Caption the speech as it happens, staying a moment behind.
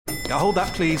Hold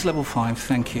that, please. Level 5,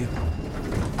 thank you.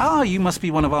 Ah, you must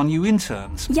be one of our new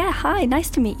interns. Yeah, hi, nice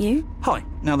to meet you. Hi.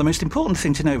 Now, the most important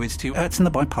thing to know is to Ertzen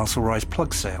the Biparcel Rise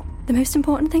plug sale. The most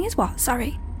important thing is what?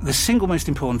 Sorry. The single most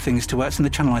important thing is to Ertzen the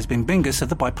Channelized Bing Bingus of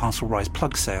the Biparcel Rise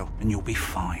plug sale, and you'll be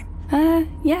fine.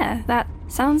 Yeah, that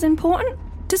sounds important.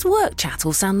 Does work chat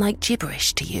all sound like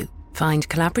gibberish to you? Find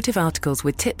collaborative articles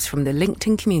with tips from the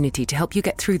LinkedIn community to help you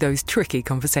get through those tricky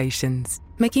conversations.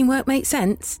 Making work make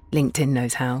sense? LinkedIn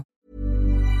knows how.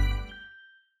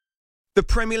 The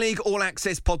Premier League All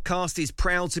Access podcast is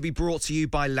proud to be brought to you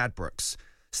by Ladbrokes.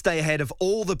 Stay ahead of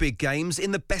all the big games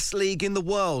in the best league in the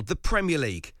world, the Premier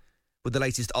League. With the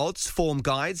latest odds, form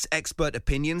guides, expert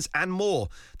opinions and more,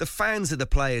 the fans are the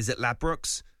players at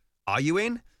Ladbrokes. Are you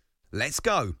in? Let's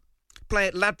go. Play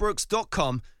at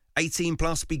ladbrokes.com, 18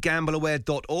 plus,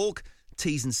 begambleaware.org.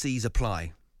 T's and C's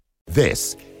apply.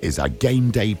 This is a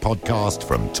Game Day podcast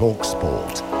from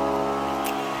TalkSport.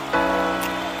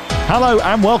 Hello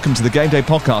and welcome to the Game Day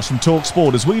podcast from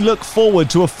TalkSport as we look forward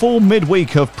to a full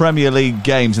midweek of Premier League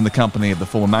games in the company of the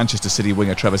former Manchester City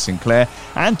winger Trevor Sinclair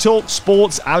and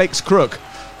TalkSport's Alex Crook.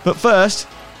 But first,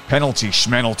 penalty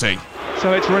schmenalty.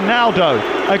 So it's Ronaldo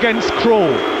against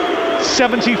Krul.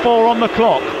 74 on the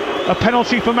clock. A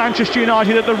penalty for Manchester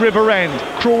United at the River End.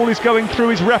 Krul is going through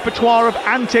his repertoire of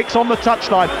antics on the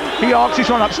touchline. He arcs his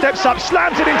run up, steps up,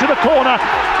 slams it into the corner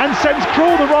and sends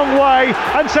Krul the wrong way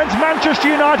and sends Manchester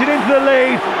United into the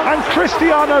lead. And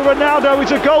Cristiano Ronaldo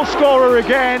is a goal scorer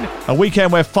again. A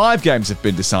weekend where 5 games have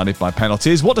been decided by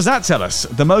penalties. What does that tell us?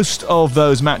 The most of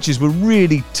those matches were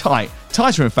really tight.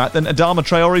 Tighter, in fact, than Adama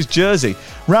Traore's jersey.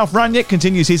 Ralf Rangnick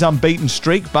continues his unbeaten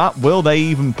streak, but will they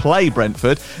even play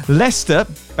Brentford? Leicester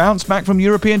bounce back from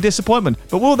European disappointment,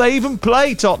 but will they even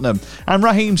play Tottenham? And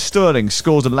Raheem Sterling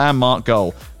scores a landmark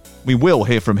goal. We will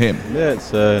hear from him. Yeah,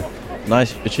 it's a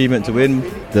nice achievement to win.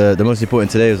 The most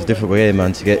important today was a difficult game,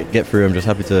 man. To get through, I'm just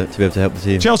happy to be able to help the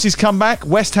team. Chelsea's comeback,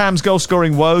 West Ham's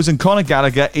goal-scoring woes, and Conor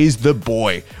Gallagher is the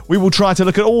boy. We will try to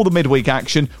look at all the midweek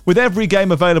action with every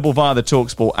game available via the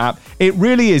TalkSport app. It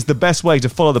really is the best way to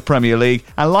follow the Premier League,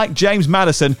 and like James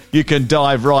Maddison, you can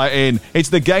dive right in. It's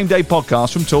the Game Day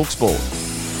podcast from TalkSport.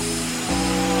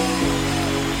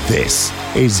 This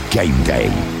is Game Day.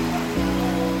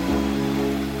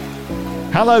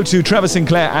 Hello to Trevor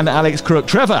Sinclair and Alex Crook.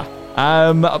 Trevor,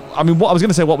 what was going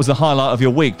to say, what was the highlight of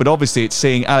your week? But obviously it's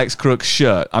seeing Alex Crook's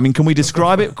shirt. I mean, can we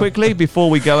describe it quickly before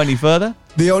we go any further?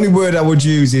 The only word I would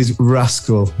use is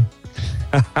rascal.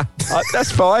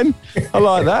 That's fine. I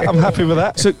like that. I'm happy with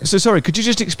that. So sorry, could you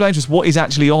just explain to us what is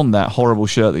actually on that horrible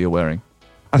shirt that you're wearing?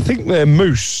 I think they're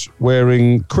moose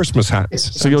wearing Christmas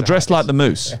hats. So you're dressed like the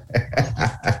moose?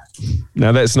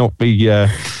 Now, let's not be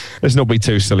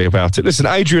too silly about it. Listen,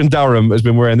 Adrian Durham has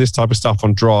been wearing this type of stuff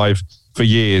on Drive for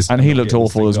years. And he looked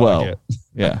awful as well.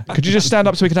 Yeah. Could you just stand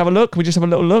up so we can have a look? Can we just have a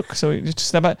little look? So we just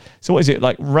step back. So what is it,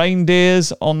 like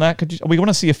reindeers on that? We want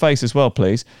to see your face as well,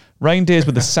 please. Reindeers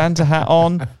with the Santa hat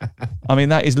on. I mean,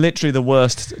 that is literally the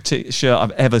worst shirt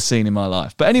I've ever seen in my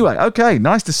life. But anyway, okay,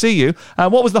 nice to see you.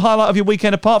 What was the highlight of your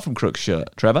weekend apart from Crook's shirt,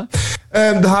 Trevor?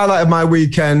 The highlight of my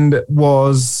weekend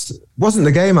wasn't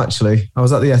the game, actually. I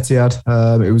was at the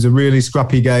Etihad. It was a really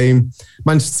scrappy game.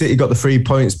 Manchester City got the 3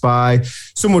 points by,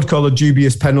 some would call a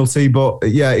dubious penalty, but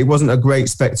yeah, it wasn't a great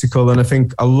spectacle. And I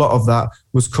think a lot of that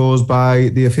was caused by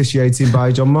the officiating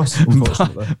by John Moss,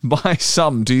 unfortunately. By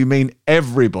some, do you mean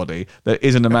everybody that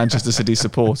isn't a Manchester City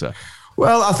supporter?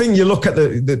 Well, I think you look at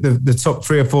the top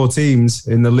 3 or 4 teams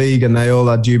in the league and they all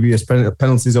had dubious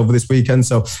penalties over this weekend.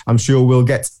 So I'm sure we'll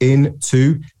get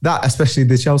into that, especially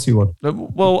the Chelsea one.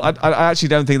 Well, I actually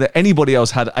don't think that anybody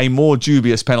else had a more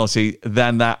dubious penalty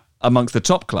than that amongst the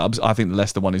top clubs. I think the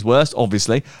Leicester one is worst,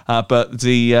 obviously. But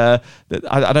the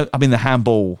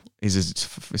handball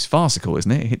is farcical,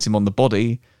 isn't it? It hits him on the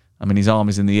body. I mean, his arm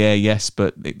is in the air, yes,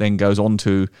 but it then goes on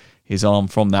to his arm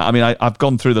from that. I mean, I've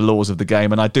gone through the laws of the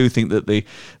game, and I do think that the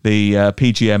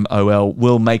PGMOL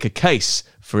will make a case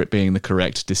for it being the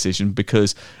correct decision,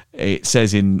 because it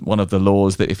says in one of the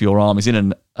laws that if your arm is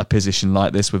in a position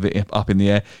like this with it up in the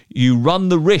air, you run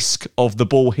the risk of the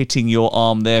ball hitting your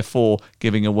arm, therefore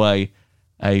giving away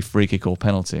a free kick or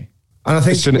penalty. And I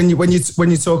think when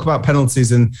you talk about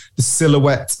penalties and the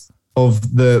silhouette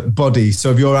of the body,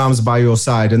 so if your arms are by your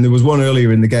side, and there was one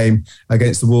earlier in the game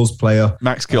against the Wolves player,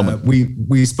 Max Gilman.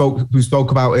 We spoke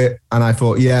about it, and I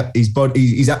thought, yeah, his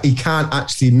body, he can't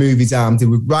actually move his arms. They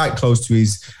were right close to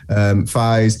his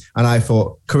thighs, and I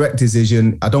thought, correct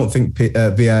decision. I don't think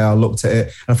VAR looked at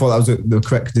it, and I thought that was the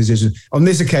correct decision. On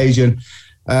this occasion,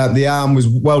 the arm was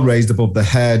well raised above the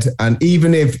head, and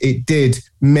even if it did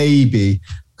maybe,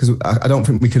 because I don't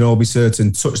think we can all be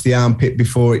certain, touch the armpit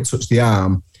before it touched the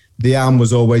arm, the arm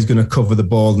was always going to cover the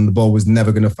ball, and the ball was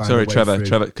never going to find. Sorry, a way Trevor.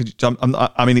 through. Could you,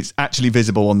 I mean, it's actually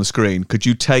visible on the screen. Could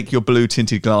you take your blue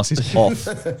tinted glasses off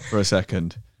for a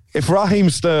second? If Raheem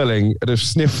Sterling had have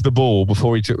sniffed the ball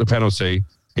before he took the penalty,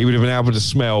 he would have been able to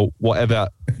smell whatever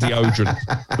deodorant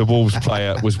the Wolves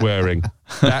player was wearing.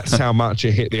 That's how much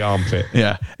it hit the armpit.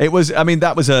 Yeah, it was. I mean,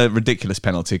 that was a ridiculous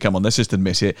penalty. Come on, let's just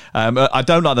admit it. I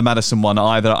don't like the Maddison one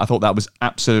either. I thought that was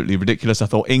absolutely ridiculous. I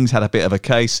thought Ings had a bit of a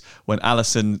case when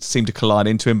Alisson seemed to collide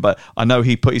into him, but I know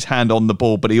he put his hand on the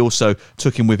ball, but he also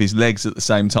took him with his legs at the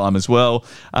same time as well.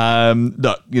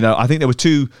 Look, I think there were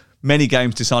too many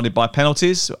games decided by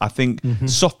penalties. I think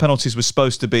soft penalties were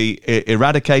supposed to be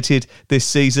eradicated this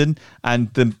season,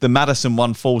 and the Maddison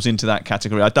one falls into that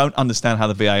category. I don't understand how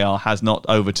the VAR has not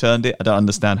overturned it. I don't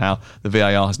understand how the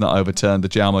VAR has not overturned the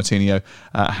João Moutinho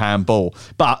handball.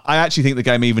 But I actually think the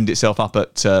game evened itself up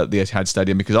at the Etihad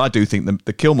Stadium, because I do think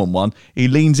the Kilman one, he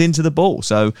leans into the ball,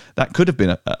 so that could have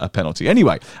been a penalty.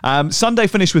 Anyway, Sunday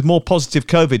finished with more positive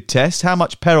COVID tests. How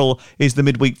much peril is the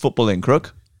midweek football in,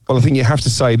 Crook? Well, I think you have to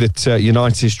say that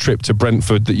United's trip to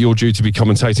Brentford, that you're due to be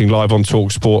commentating live on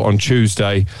TalkSport on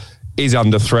Tuesday, is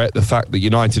under threat. The fact that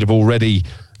United have already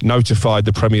notified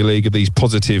the Premier League of these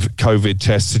positive COVID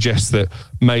tests suggests that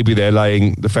maybe they're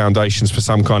laying the foundations for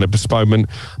some kind of postponement.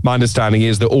 My understanding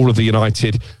is that all of the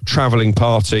United travelling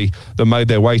party that made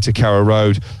their way to Carrow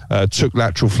Road took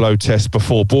lateral flow tests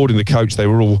before boarding the coach. They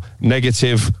were all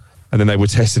negative. And then they were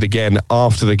tested again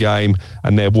after the game,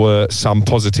 and there were some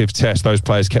positive tests. Those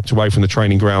players kept away from the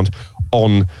training ground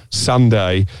on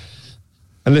Sunday.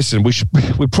 And listen,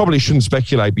 we probably shouldn't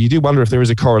speculate, but you do wonder if there is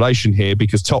a correlation here,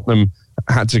 because Tottenham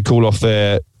had to call off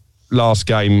their last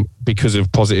game because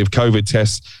of positive COVID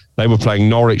tests. They were playing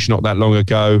Norwich not that long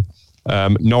ago.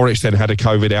 Norwich then had a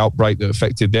COVID outbreak that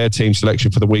affected their team selection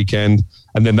for the weekend,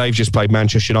 and then they've just played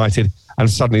Manchester United, and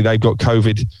suddenly they've got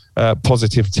COVID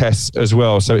positive tests as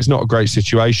well. So it's not a great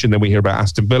situation. Then we hear about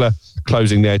Aston Villa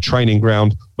closing their training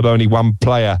ground, with only one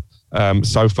player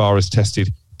so far has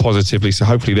tested positively. So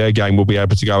hopefully their game will be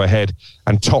able to go ahead,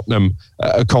 and Tottenham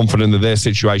are confident that their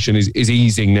situation is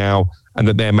easing now, and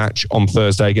that their match on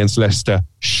Thursday against Leicester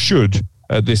should,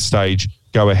 at this stage,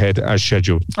 go ahead as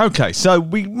scheduled. Okay, so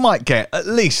we might get at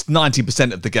least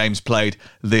 90% of the games played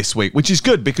this week, which is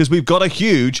good because we've got a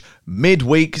huge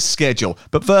midweek schedule.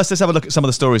 But first, let's have a look at some of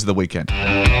the stories of the weekend.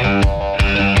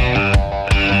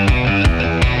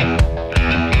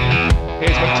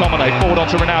 McTominay forward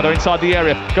onto Ronaldo inside the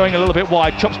area, going a little bit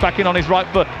wide, chops back in on his right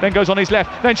foot, then goes on his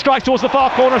left, then strikes towards the far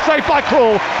corner, saved by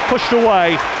Krul, pushed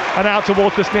away and out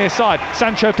towards the near side.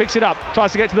 Sancho picks it up,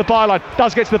 tries to get to the byline,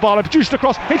 does get to the byline, produced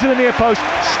across into the near post,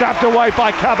 stabbed away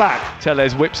by Kabak.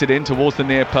 Tellez whips it in towards the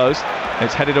near post,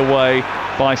 it's headed away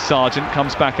by Sargent,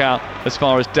 comes back out as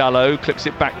far as Dalot, clips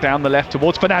it back down the left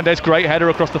towards Fernandes, great header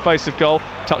across the face of goal,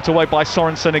 tucked away by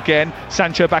Sorensen again.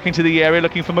 Sancho back into the area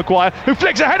looking for Maguire, who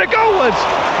flicks a header goalwards,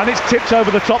 and it's tipped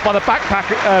over the top by the backpack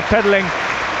pedalling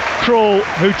Krul,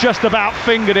 who just about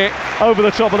fingered it over the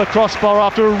top of the crossbar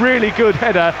after a really good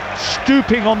header.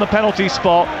 Stooping on the penalty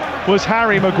spot was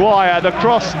Harry Maguire. The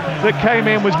cross that came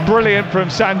in was brilliant from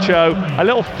Sancho, a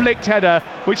little flicked header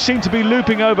which seemed to be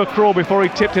looping over Krul before he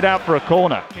tipped it out for a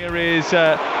corner. Here is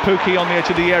Pukki on the edge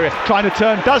of the area, trying to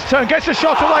turn, does turn, gets a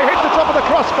shot away, hits the top of the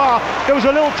crossbar. There was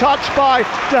a little touch by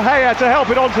De Gea to help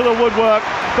it onto the woodwork,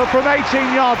 but from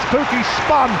 18 yards Pukki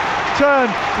spun,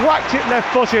 turned, whacked it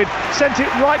left-footed, sent it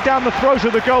right down the throat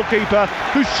of the goalkeeper,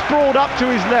 who sprawled up to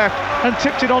his left and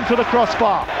tipped it onto the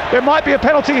crossbar. There might be a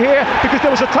penalty here because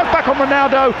there was a tug back on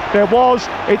Ronaldo. There was.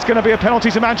 It's going to be a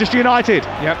penalty to Manchester United.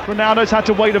 Yep. Ronaldo's had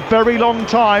to wait a very long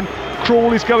time.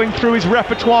 Krul is going through his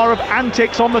repertoire of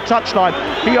antics on the touchline.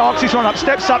 He arcs his run up,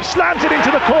 steps up, slams it into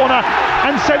the corner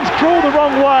and sends Krul the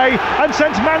wrong way and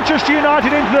sends Manchester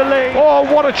United into the lead. Oh,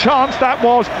 what a chance that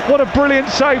was. What a brilliant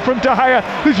save from De Gea,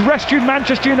 who's rescued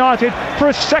Manchester United for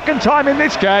a second time in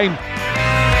this game.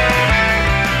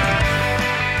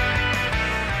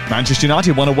 Manchester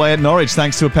United won away at Norwich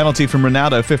thanks to a penalty from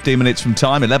Ronaldo 15 minutes from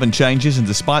time, 11 changes, and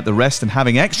despite the rest and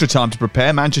having extra time to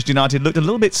prepare, Manchester United looked a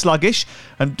little bit sluggish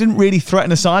and didn't really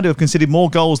threaten a side who have conceded more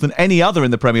goals than any other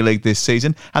in the Premier League this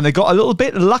season, and they got a little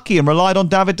bit lucky and relied on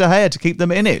David De Gea to keep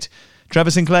them in it.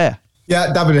 Trevor Sinclair.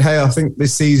 Yeah, David De Gea, I think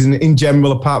this season, in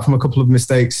general, apart from a couple of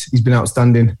mistakes, he's been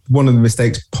outstanding. One of the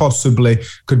mistakes possibly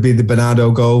could be the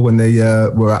Bernardo goal when they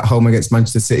were at home against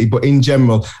Manchester City. But in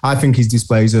general, I think his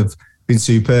displays of been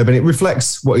superb, and it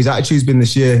reflects what his attitude's been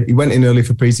this year. He went in early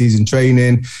for pre-season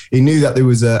training. He knew that there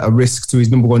was a risk to his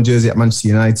number one jersey at Manchester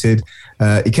United.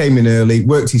 He came in early,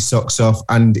 worked his socks off,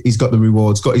 and he's got the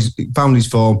rewards, found his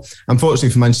form. Unfortunately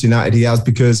for Manchester United, he has,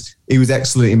 because he was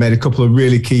excellent. He made a couple of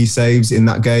really key saves in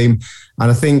that game. And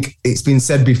I think it's been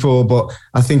said before, but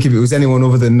I think if it was anyone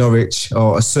other than Norwich,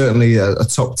 or certainly a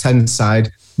top 10 side,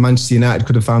 Manchester United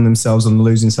could have found themselves on the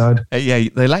losing side. Yeah,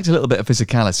 they lacked a little bit of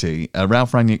physicality.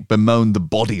 Ralph Rangnick bemoaned the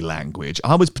body language.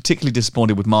 I was particularly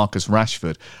disappointed with Marcus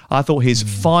Rashford. I thought his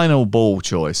final ball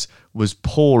choice was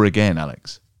poor again,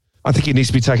 Alex. I think he needs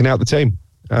to be taken out of the team.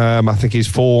 I think his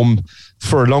form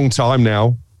for a long time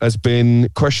now has been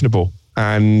questionable.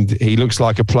 And he looks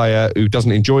like a player who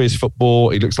doesn't enjoy his football.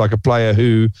 He looks like a player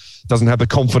who doesn't have the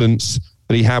confidence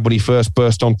that he had when he first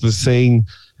burst onto the scene.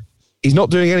 He's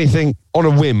not doing anything on a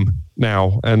whim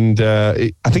now. And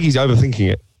I think he's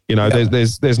overthinking it. You know,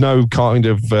 there's no kind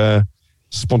of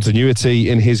spontaneity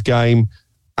in his game.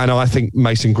 And I think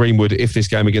Mason Greenwood, if this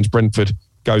game against Brentford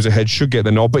goes ahead, should get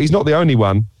the nod. But he's not the only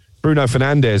one. Bruno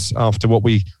Fernandes, after what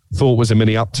we thought was a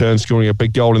mini upturn, scoring a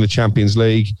big goal in the Champions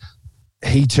League,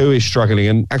 he too is struggling.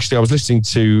 And actually, I was listening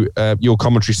to your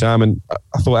commentary, Sam, and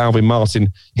I thought Alvin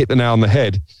Martin hit the nail on the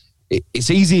head. It's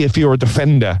easy if you're a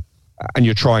defender and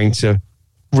you're trying to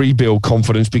rebuild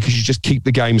confidence, because you just keep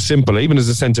the game simple. Even as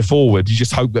a centre forward, you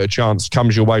just hope that a chance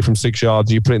comes your way from 6 yards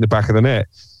and you put it in the back of the net.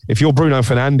 If you're Bruno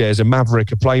Fernandes, a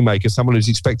maverick, a playmaker, someone who's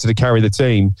expected to carry the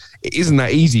team, it isn't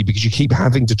that easy, because you keep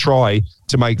having to try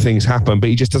to make things happen, but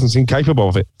he just doesn't seem capable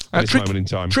of it at this moment in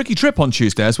time. Tricky trip on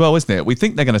Tuesday as well, isn't it? We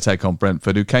think they're going to take on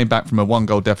Brentford, who came back from a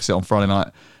 1-goal deficit on Friday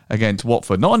night against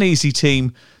Watford. Not an easy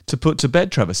team to put to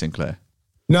bed, Trevor Sinclair.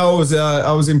 No,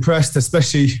 I was impressed,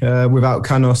 especially without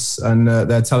Canos and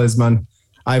their talisman,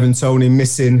 Ivan Toney,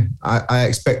 missing. I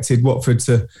expected Watford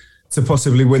to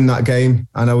possibly win that game,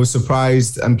 and I was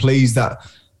surprised and pleased that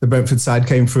the Brentford side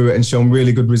came through it and shown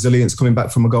really good resilience coming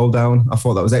back from a goal down. I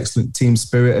thought that was excellent team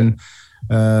spirit, and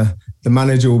the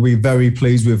manager will be very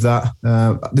pleased with that.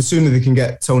 The sooner they can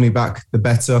get Toney back, the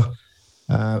better.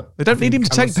 They don't need him to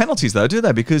take penalties, though, do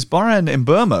they? Because Brian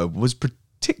Mbeumo was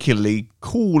particularly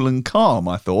cool and calm,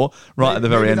 I thought, right at the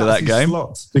very end of that game.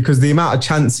 Because the amount of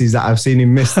chances that I've seen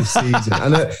him miss this season.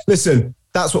 And listen,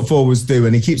 that's what forwards do,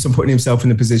 and he keeps on putting himself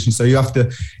in a position, so you have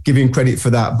to give him credit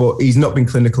for that. But he's not been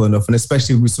clinical enough, and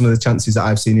especially with some of the chances that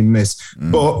I've seen him miss.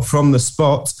 But from the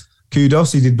spot,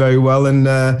 kudos, he did very well. And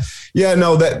they're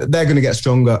going to get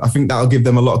stronger. I think that'll give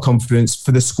them a lot of confidence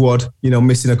for the squad,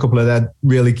 missing a couple of their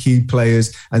really key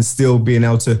players and still being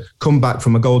able to come back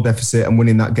from a goal deficit and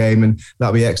winning that game. And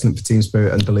that'll be excellent for team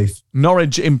spirit and belief.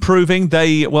 Norwich improving.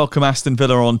 They welcome Aston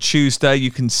Villa on Tuesday. You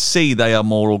can see they are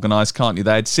more organised, can't you?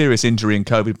 They had serious injury and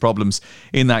COVID problems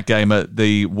in that game at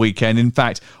the weekend. In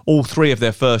fact, all three of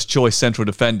their first choice central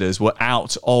defenders were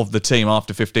out of the team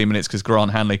after 15 minutes because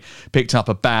Grant Hanley picked up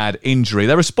a bad injury.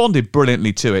 They responded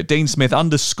brilliantly to it. Dean Smith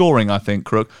underscoring, I think,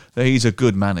 Crook, that he's a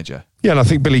good manager. Yeah, and I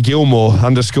think Billy Gilmour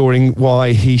underscoring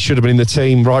why he should have been in the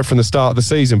team right from the start of the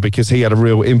season, because he had a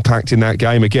real impact in that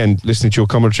game. Again, listening to your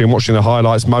commentary and watching the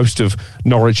highlights, most of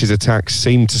Norwich's attacks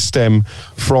seem to stem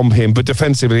from him. But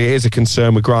defensively, it is a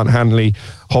concern with Grant Hanley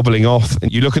hobbling off.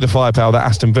 And you look at the firepower that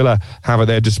Aston Villa have at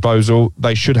their disposal,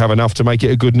 they should have enough to make it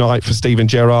a good night for Steven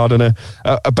Gerrard and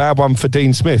a bad one for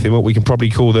Dean Smith in what we can probably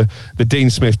call the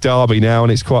Dean Smith derby now.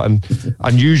 And it's quite an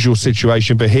unusual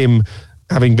situation for him,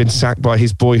 having been sacked by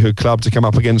his boyhood club, to come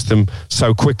up against them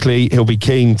so quickly. He'll be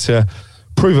keen to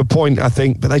prove a point, I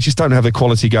think, but they just don't have the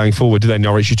quality going forward, do they,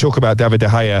 Norwich? You talk about David De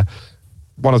Gea,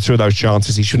 one or two of those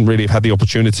chances, he shouldn't really have had the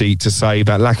opportunity to save.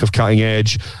 That lack of cutting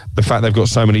edge, the fact they've got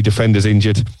so many defenders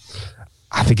injured,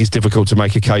 I think it's difficult to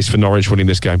make a case for Norwich winning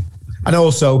this game. And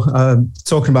also,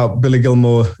 talking about Billy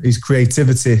Gilmour, his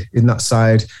creativity in that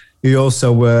side, he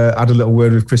also had a little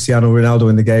word with Cristiano Ronaldo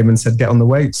in the game and said, get on the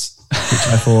weights, which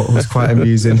I thought was quite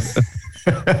amusing.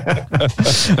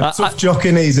 Tough jock,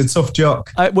 and he's a tough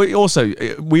jock. We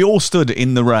all stood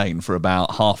in the rain for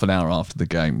about half an hour after the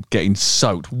game, getting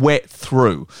soaked, wet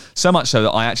through. So much so that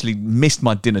I actually missed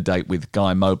my dinner date with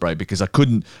Guy Mowbray because I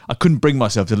couldn't bring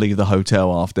myself to leave the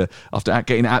hotel after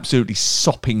getting absolutely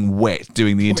sopping wet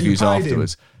doing the interviews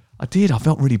afterwards. I did. I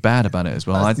felt really bad about it as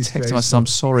well. I texted my son, I'm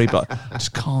sorry, but I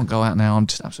just can't go out now. I'm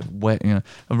just absolutely wet.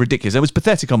 I'm ridiculous. It was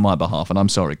pathetic on my behalf, and I'm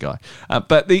sorry, Guy.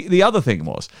 But the other thing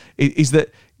is that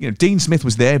Dean Smith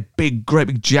was there, great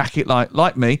big jacket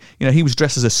like me. He was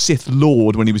dressed as a Sith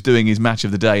Lord when he was doing his match of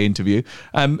the day interview.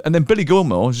 And then Billy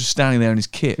Gilmour was just standing there in his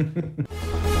kit.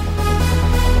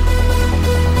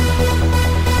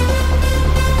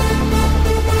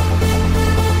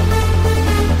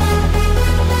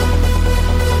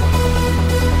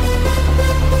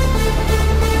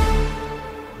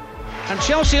 And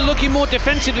Chelsea are looking more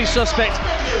defensively suspect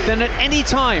than at any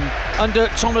time under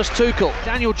Thomas Tuchel.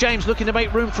 Daniel James looking to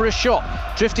make room for a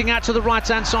shot. Drifting out to the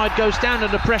right-hand side, goes down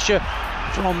under pressure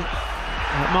from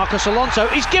Marcos Alonso.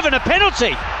 He's given a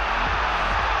penalty.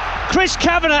 Chris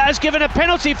Kavanagh has given a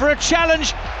penalty for a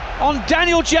challenge on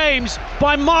Daniel James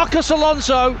by Marcos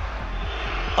Alonso.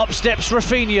 Up steps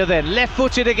Rafinha then,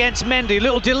 left-footed against Mendy,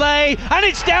 little delay, and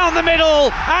it's down the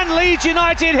middle, and Leeds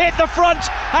United hit the front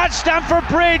at Stamford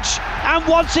Bridge, and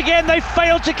once again they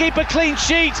failed to keep a clean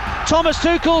sheet. Thomas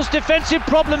Tuchel's defensive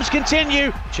problems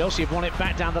continue. Chelsea have won it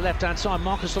back down the left-hand side.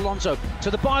 Marcos Alonso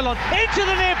to the byline, into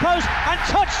the near post, and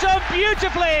touched so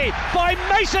beautifully by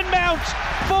Mason Mount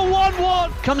for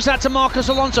 1-1. Comes out to Marcos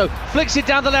Alonso, flicks it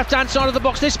down the left-hand side of the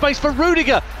box, this space for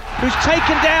Rudiger, who's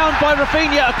taken down by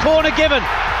Rafinha, a corner given.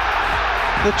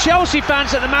 The Chelsea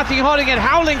fans at the Matthew Harding end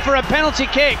howling for a penalty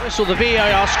kick. Whistle the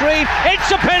VAR screen, it's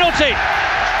a penalty!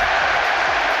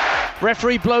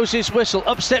 Referee blows his whistle,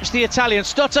 up steps the Italian,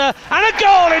 stutter, and a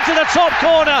goal into the top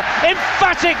corner.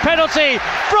 Emphatic penalty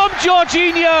from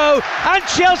Jorginho, and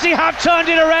Chelsea have turned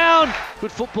it around.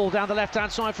 Good football down the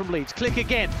left-hand side from Leeds. Click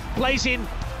again, plays in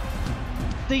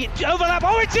the overlap.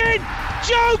 Oh, it's in!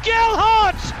 Joe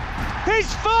Gelhardt!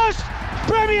 His first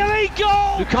Premier League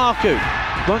goal! Lukaku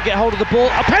won't get hold of the ball.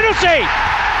 A penalty!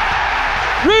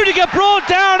 Rudiger brought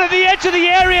down at the edge of the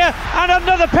area, and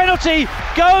another penalty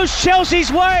goes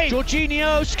Chelsea's way.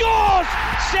 Jorginho scores!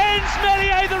 Sends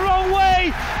Meslier the wrong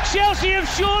way. Chelsea have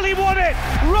surely won it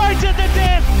right at the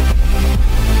death.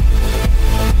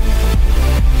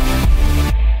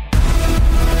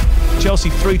 Chelsea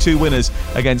 3-2 winners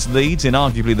against Leeds in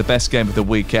arguably the best game of the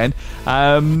weekend.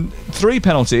 3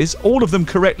 penalties, all of them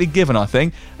correctly given, I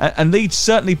think. And Leeds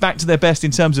certainly back to their best in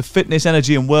terms of fitness,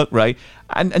 energy and work rate.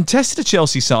 And tested a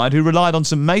Chelsea side who relied on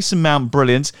some Mason Mount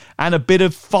brilliance and a bit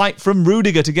of fight from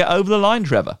Rudiger to get over the line,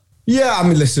 Trevor. Yeah, I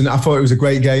mean, listen, I thought it was a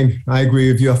great game. I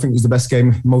agree with you. I think it was the best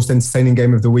game, most entertaining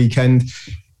game of the weekend.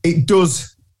 It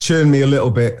does churn me a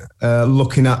little bit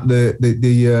looking at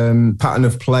the pattern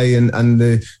of play and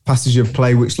the passage of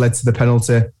play which led to the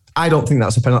penalty. I don't think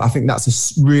that's a penalty. I think that's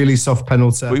a really soft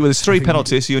penalty. Well, there's 3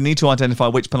 penalties, so you need to identify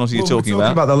which penalty you're talking about. We're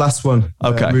talking about the last one,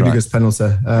 okay, Rudiger's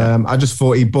penalty. I just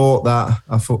thought he bought that.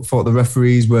 I thought the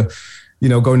referees were,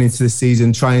 going into this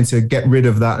season trying to get rid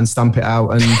of that and stamp it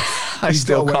out. And I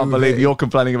still can't believe you're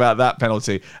complaining about that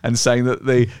penalty and saying that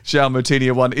the João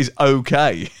Moutinho one is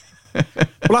okay.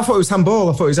 Well, I thought it was handball.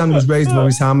 I thought his hand was raised above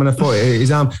his arm, and I thought his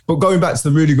arm. But going back to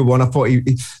the Rudiger one, I thought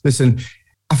listen.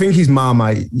 I think he's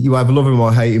Marmite. You either love him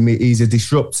or hate him. He's a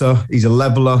disruptor. He's a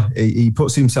leveller. He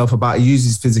puts himself about. He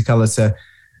uses physicality.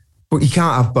 But you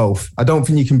can't have both. I don't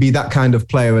think you can be that kind of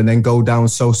player and then go down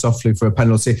so softly for a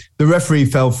penalty. The referee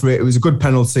fell for it. It was a good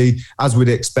penalty, as we'd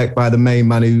expect by the main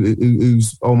man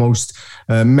who's almost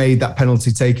made that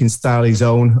penalty taking style his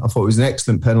own. I thought it was an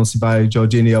excellent penalty by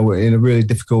Jorginho in a really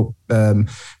difficult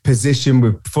position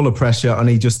with full of pressure, and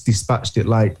he just dispatched it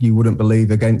like you wouldn't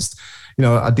believe against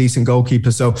a decent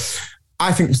goalkeeper. So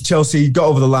I think Chelsea got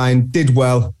over the line, did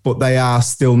well, but they are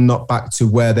still not back to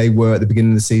where they were at the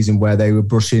beginning of the season, where they were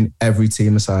brushing every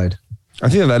team aside. I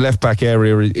think that left-back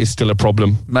area is still a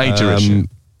problem. Major issue.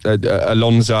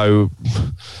 Alonso,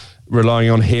 relying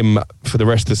on him for the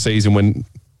rest of the season when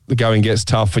the going gets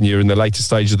tough and you're in the later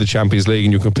stages of the Champions League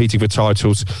and you're competing for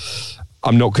titles,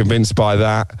 I'm not convinced by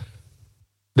that.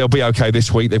 They'll be okay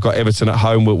this week. They've got Everton at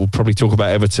home. We'll probably talk about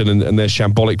Everton and their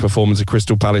shambolic performance at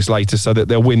Crystal Palace later, so that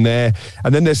they'll win there.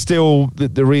 And then there's still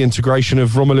the reintegration of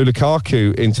Romelu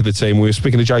Lukaku into the team. We were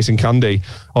speaking to Jason Cundy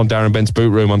on Darren Bent's Boot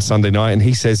Room on Sunday night, and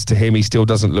he says to him he still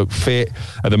doesn't look fit.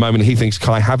 At the moment, he thinks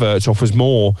Kai Havertz offers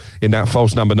more in that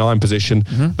false number 9 position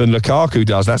than Lukaku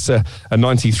does. That's a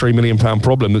 £93 million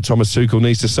problem that Thomas Tuchel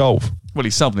needs to solve. Well,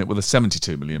 he's solving it with a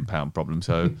 £72 million problem.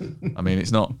 So, I mean,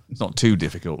 it's not too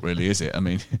difficult, really, is it? I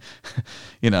mean,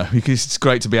 because it's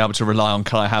great to be able to rely on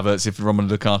Kai Havertz if Romelu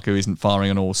Lukaku isn't firing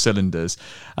on all cylinders.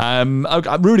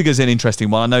 Rudiger's an interesting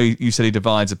one. I know you said he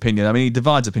divides opinion. I mean, he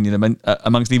divides opinion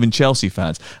amongst even Chelsea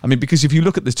fans. I mean, because if you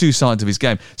look at the two sides of his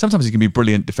game, sometimes he can be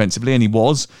brilliant defensively, and he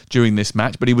was during this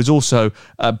match, but he was also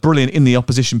brilliant in the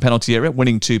opposition penalty area,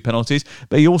 winning 2 penalties.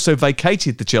 But he also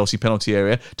vacated the Chelsea penalty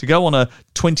area to go on a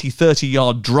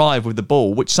 20-30-yard drive with the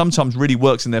ball, which sometimes really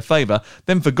works in their favour,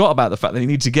 then forgot about the fact that he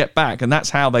needed to get back, and that's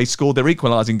how they scored their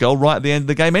equalising goal right at the end of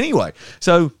the game anyway.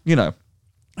 So,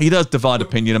 He does divide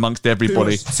opinion amongst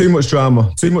everybody. Too much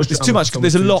drama. There's too much.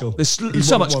 There's a lot. There's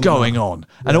so much going on,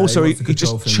 and also he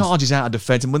just charges out of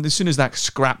defence. And as soon as that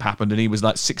scrap happened, and he was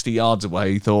like 60 yards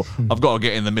away, he thought, "I've got to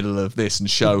get in the middle of this and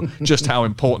show just how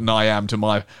important I am to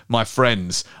my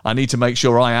friends. I need to make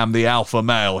sure I am the alpha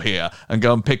male here, and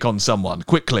go and pick on someone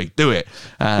quickly. Do it."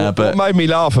 What made me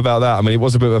laugh about that? I mean, it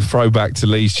was a bit of a throwback to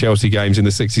Lee's Chelsea games in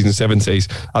the 60s and 70s.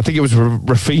 I think it was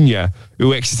Rafinha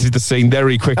who exited the scene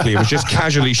very quickly. It was just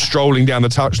casually strolling down the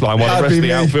touchline while the rest of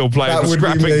the outfield players were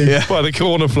scrapping by the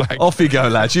corner flag. Off you go,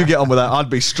 lads. You get on with that. I'd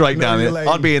be straight down there.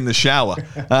 I'd be in the shower.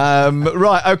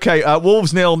 Right, okay.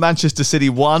 Wolves 0, Manchester City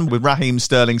 1 with Raheem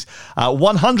Sterling's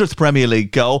 100th Premier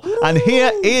League goal. And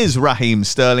here is Raheem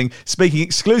Sterling speaking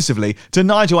exclusively to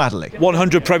Nigel Adderley.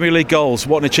 100 Premier League goals.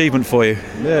 What an achievement for you.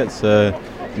 Yeah, it's a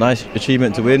nice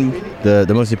achievement to win.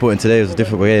 The most important today was a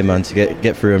difficult game, man. To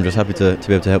get through, I'm just happy to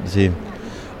be able to help the team.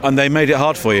 And they made it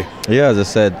hard for you? Yeah, as I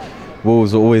said,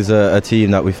 Wolves are always a team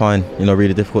that we find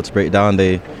really difficult to break down.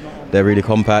 They're really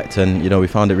compact, and we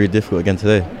found it really difficult again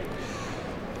today.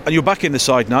 And you're back in the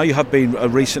side now. You have been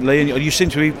recently, and you seem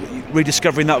to be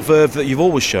rediscovering that verve that you've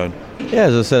always shown. Yeah,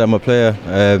 as I said, I'm a player.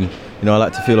 I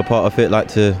like to feel a part of it. Like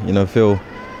to feel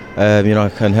I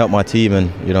can help my team,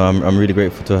 and I'm really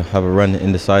grateful to have a run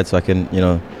in the side so I can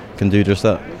do just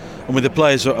that. And with the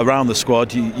players around the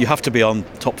squad, you have to be on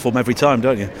top form every time,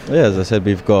 don't you? Yeah, as I said,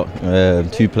 we've got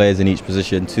 2 players in each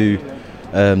position, 2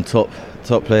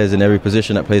 top players in every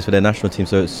position that plays for their national team.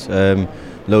 So it's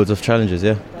loads of challenges,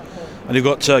 yeah. And you've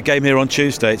got a game here on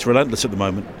Tuesday. It's relentless at the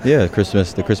moment. Yeah, the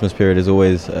Christmas period is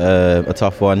always a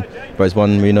tough one, but it's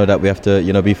one we know that we have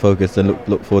to be focused and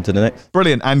look forward to the next.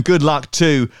 Brilliant, and good luck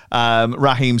to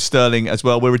Raheem Sterling as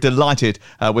well. We're delighted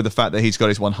with the fact that he's got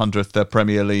his 100th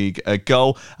Premier League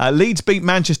goal. Leeds beat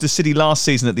Manchester City last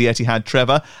season at the Etihad,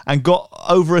 Trevor, and got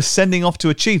over a sending off to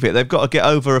achieve it. They've got to get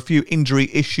over a few injury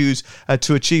issues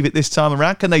to achieve it this time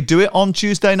around. Can they do it on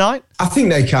Tuesday night? I think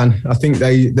they can. I think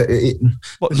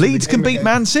Leeds can beat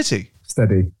Man City?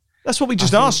 Steady. That's what we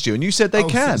just asked you, and you said they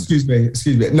can. Excuse me.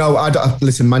 No,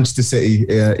 listen, Manchester City,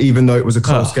 even though it was a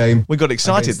close game. We got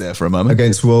excited there for a moment.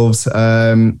 Against Wolves.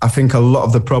 I think a lot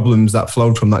of the problems that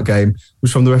flowed from that game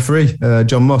was from the referee,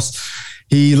 John Moss.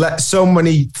 He let so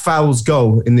many fouls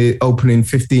go in the opening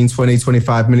 15, 20,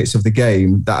 25 minutes of the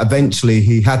game that eventually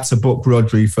he had to book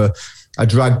Rodri for a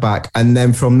drag back. And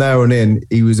then from there on in,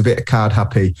 he was a bit card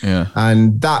happy. Yeah.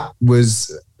 And that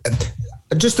was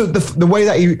just the way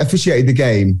that he officiated the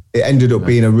game. It ended up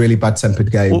being a really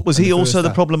bad-tempered game. Was he also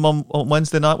the problem on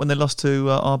Wednesday night when they lost to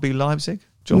RB Leipzig?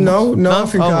 No, I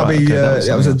think RB,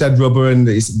 that was a dead rubber, and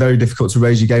it's very difficult to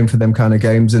raise your game for them kind of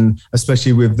games, and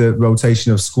especially with the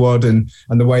rotation of squad and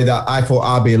the way that I thought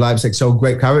RB Leipzig showed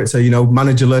great character,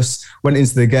 managerless, went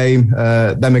into the game,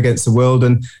 them against the world,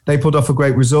 and they pulled off a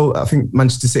great result. I think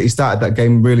Manchester City started that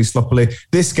game really sloppily.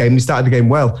 This game, they started the game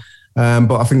well.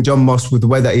 But I think John Moss, with the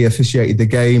way that he officiated the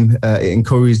game, it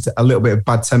encouraged a little bit of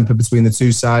bad temper between the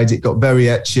two sides. It got very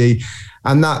etchy,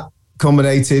 and that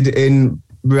culminated in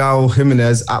Raul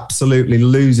Jimenez absolutely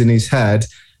losing his head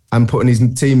and putting his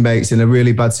teammates in a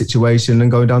really bad situation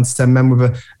and going down to 10 men with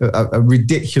a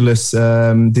ridiculous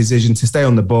decision to stay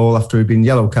on the ball after he'd been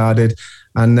yellow carded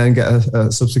and then get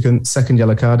a subsequent second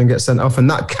yellow card and get sent off. And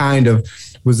that kind of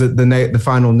was the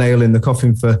final nail in the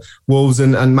coffin for Wolves,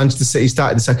 and Manchester City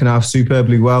started the second half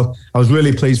superbly well. I was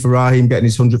really pleased for Raheem getting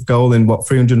his 100th goal in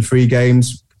 303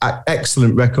 games.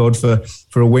 Excellent record for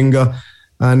a winger.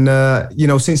 And,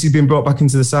 since he's been brought back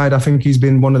into the side, I think he's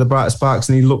been one of the brightest sparks,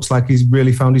 and he looks like he's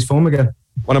really found his form again.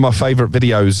 One of my favourite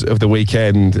videos of the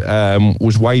weekend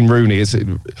was Wayne Rooney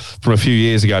from a few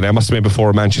years ago now. It must have been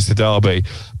before a Manchester derby.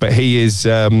 But he is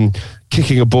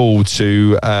kicking a ball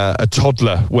to a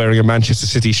toddler wearing a Manchester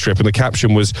City strip. And the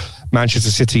caption was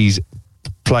Manchester City's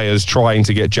players trying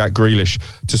to get Jack Grealish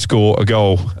to score a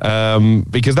goal,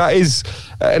 because that is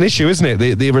an issue, isn't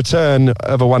it? The return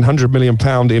of a £100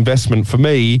 million investment, for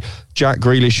me, Jack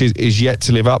Grealish is yet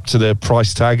to live up to the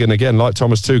price tag. And again, like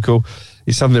Thomas Tuchel,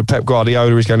 is something that Pep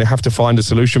Guardiola is going to have to find a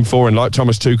solution for. And like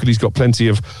Thomas Tuchel, he's got plenty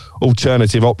of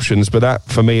alternative options. But that,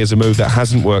 for me, is a move that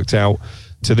hasn't worked out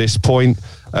to this point.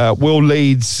 Will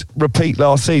Leeds repeat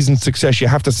last season's success? You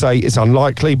have to say it's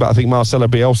unlikely, but I think Marcelo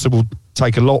Bielsa will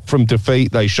take a lot from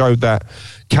defeat. They showed that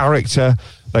character,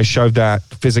 they showed that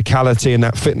physicality and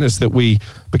that fitness that we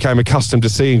became accustomed to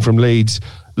seeing from Leeds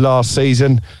last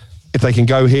season. if they can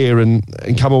go here and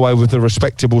come away with a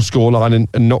respectable scoreline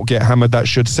and not get hammered, that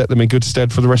should set them in good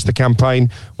stead for the rest of the campaign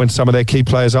when some of their key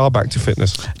players are back to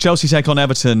fitness. Chelsea take on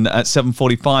Everton at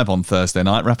 7:45 on Thursday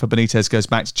night. Rafa Benitez goes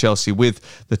back to Chelsea with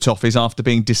the Toffees after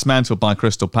being dismantled by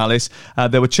Crystal Palace.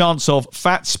 There were chants of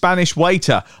fat Spanish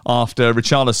waiter after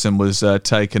Richarlison was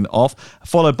taken off,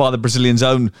 followed by the Brazilian's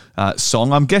own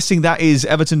song. I'm guessing that is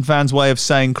Everton fans' way of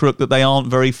saying, Crook, that they aren't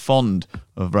very fond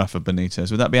of Rafa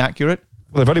Benitez. Would that be accurate?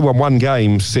 Well, they've only won one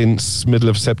game since middle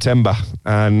of September,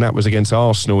 and that was against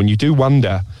Arsenal. And you do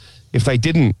wonder, if they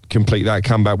didn't complete that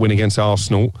comeback win against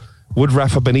Arsenal, would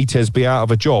Rafa Benitez be out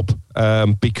of a job?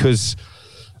 Because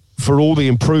for all the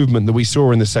improvement that we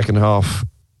saw in the second half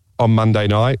on Monday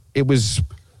night, it was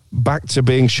back to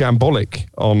being shambolic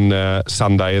on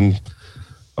Sunday. And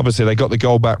obviously they got the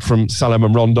goal back from Salam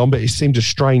and Rondon, but it seemed a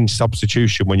strange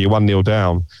substitution when you're 1-0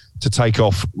 down to take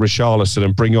off Richarlison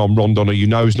and bring on Rondon, who you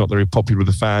know is not very popular with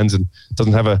the fans and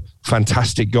doesn't have a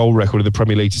fantastic goal record in the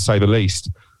Premier League, to say the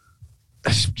least.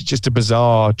 It's just a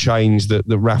bizarre change that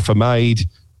Rafa made.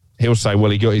 He'll say, well,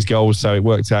 he got his goals, so it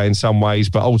worked out in some ways.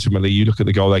 But ultimately, you look at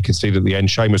the goal they conceded at the end.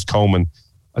 Seamus Coleman,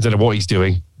 I don't know what he's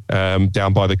doing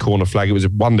down by the corner flag. It was a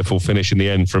wonderful finish in the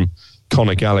end from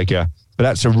Conor Gallagher. But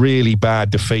that's a really bad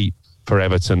defeat for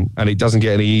Everton, and it doesn't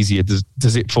get any easier,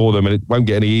 does it, for them? And it won't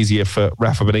get any easier for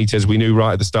Rafa Benitez. We knew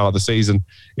right at the start of the season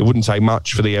it wouldn't take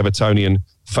much for the Evertonian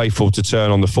faithful to turn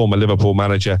on the former Liverpool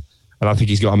manager, and I think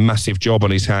he's got a massive job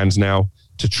on his hands now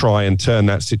to try and turn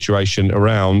that situation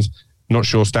around. Not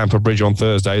sure Stamford Bridge on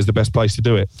Thursday is the best place to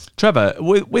do it. Trevor,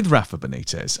 with Rafa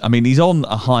Benitez, I mean, he's on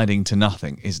a hiding to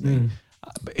nothing, isn't he?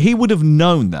 He would have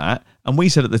known that, and we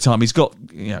said at the time, he's got,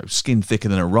 you know, skin thicker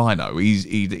than a rhino.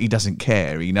 He doesn't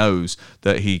care. He knows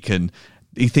that he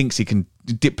thinks he can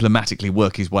diplomatically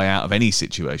work his way out of any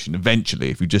situation. Eventually,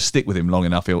 if you just stick with him long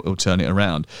enough, he'll turn it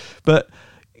around. But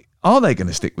are they going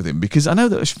to stick with him? Because I know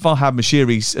that Farhad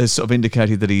Moshiri has sort of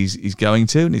indicated that he's going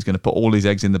to, and he's going to put all his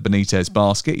eggs in the Benitez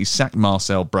basket. He's sacked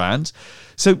Marcel Brands.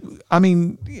 So, I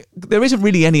mean, there isn't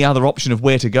really any other option of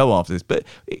where to go after this. But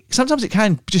sometimes it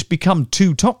can just become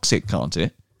too toxic, can't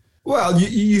it? Well,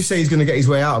 you say he's going to get his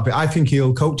way out of it. I think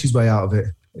he'll coach his way out of it.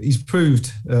 He's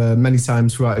proved many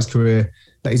times throughout his career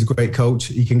that he's a great coach.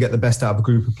 He can get the best out of a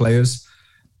group of players.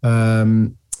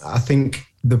 I think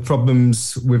the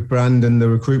problems with Brand and the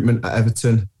recruitment at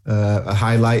Everton are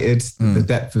highlighted. The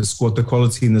depth of the squad, the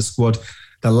quality in the squad,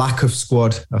 the lack of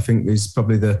squad, I think is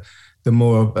probably the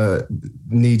more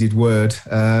needed word.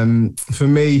 For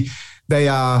me, they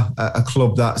are a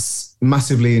club that's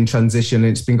massively in transition.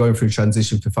 It's been going through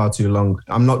transition for far too long.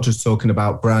 I'm not just talking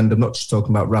about Brand. I'm not just talking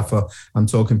about Rafa. I'm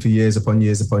talking for years upon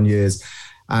years upon years.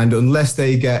 And unless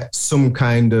they get some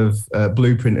kind of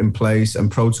blueprint in place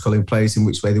and protocol in place in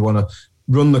which way they want to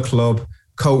run the club,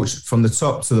 coach from the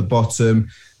top to the bottom,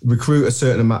 recruit a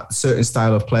certain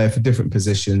style of player for different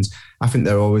positions, I think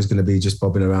they're always going to be just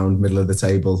bobbing around middle of the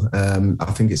table.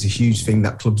 I think it's a huge thing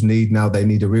that clubs need now. They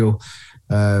need a real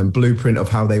blueprint of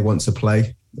how they want to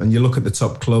play. And you look at the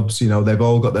top clubs, you know, they've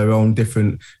all got their own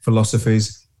different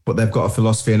philosophies, but they've got a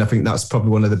philosophy. And I think that's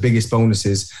probably one of the biggest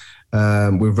bonuses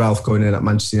with Ralph going in at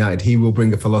Manchester United. He will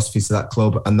bring a philosophy to that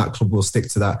club, and that club will stick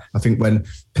to that. I think when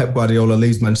Pep Guardiola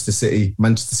leaves Manchester City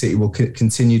will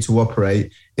continue to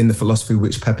operate in the philosophy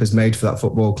which Pep has made for that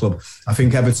football club. I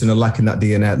think Everton are lacking that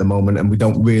DNA at the moment, and we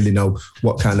don't really know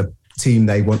what kind of team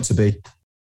they want to be.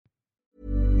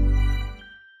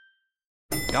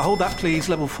 Hold that, please.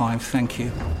 Level 5, thank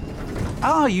you.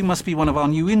 You must be one of our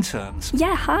new interns.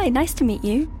 Yeah, hi, nice to meet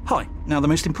you. Hi. Now, the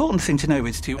most important thing to know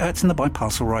is to in the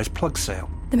Biparcel Rise plug sale.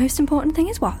 The most important thing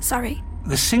is what? Sorry.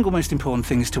 The single most important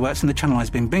thing is to in the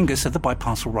Channelized Bing Bingus of the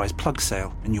Biparcel Rise plug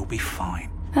sale, and you'll be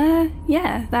fine.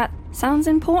 Yeah, that sounds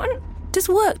important. Does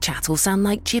work chat all sound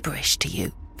like gibberish to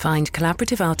you? Find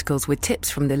collaborative articles with tips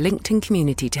from the LinkedIn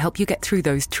community to help you get through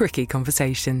those tricky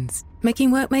conversations.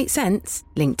 Making work make sense?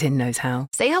 LinkedIn knows how.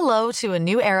 Say hello to a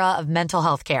new era of mental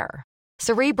health care.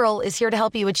 Cerebral is here to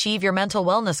help you achieve your mental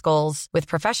wellness goals with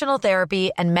professional therapy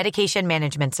and medication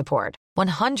management support.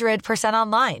 100%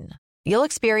 online. You'll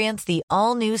experience the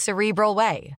all-new Cerebral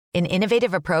Way, an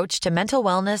innovative approach to mental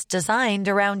wellness designed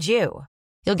around you.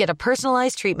 You'll get a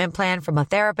personalized treatment plan from a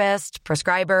therapist,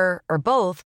 prescriber, or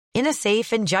both in a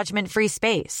safe and judgment-free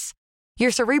space.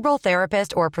 Your Cerebral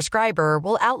therapist or prescriber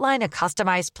will outline a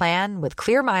customized plan with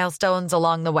clear milestones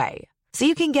along the way, so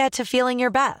you can get to feeling your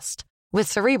best. With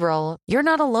Cerebral, you're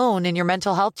not alone in your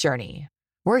mental health journey.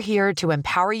 We're here to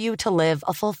empower you to live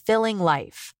a fulfilling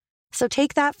life. So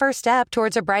take that first step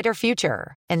towards a brighter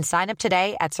future and sign up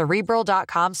today at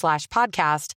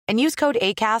Cerebral.com/podcast and use code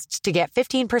ACAST to get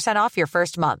 15% off your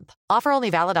first month. Offer only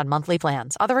valid on monthly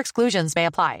plans. Other exclusions may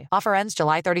apply. Offer ends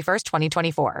July 31st,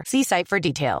 2024. See site for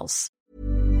details.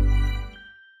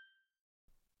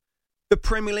 The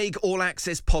Premier League All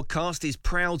Access podcast is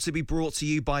proud to be brought to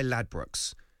you by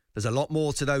Ladbrokes. There's a lot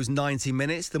more to those 90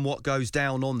 minutes than what goes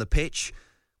down on the pitch.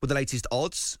 With the latest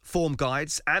odds, form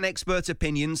guides and expert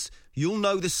opinions, you'll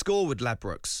know the score with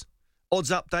Ladbrokes.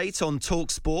 Odds update on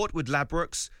Talk Sport with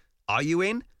Ladbrokes. Are you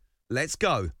in? Let's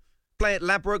go. Play at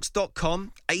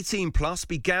ladbrokes.com, 18 plus,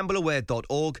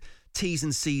 begambleaware.org. T's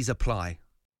and C's apply.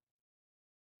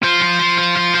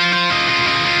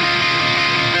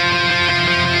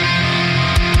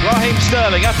 Raheem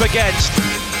Sterling up against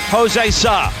Jose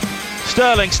Sa.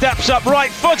 Sterling steps up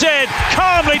right-footed,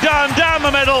 calmly done down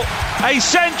the middle. A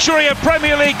century of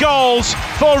Premier League goals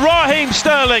for Raheem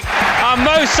Sterling. And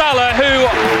Mo Salah, who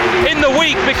in the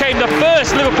week became the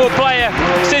first Liverpool player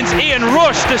since Ian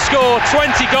Rush to score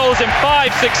 20 goals in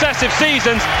 5 successive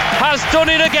seasons, has done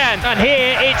it again. And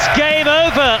here it's game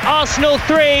over. Arsenal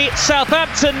 3,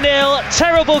 Southampton 0.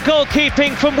 Terrible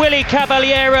goalkeeping from Willy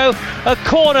Caballero. A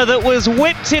corner that was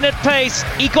whipped in at pace.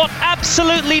 He got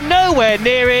absolutely nowhere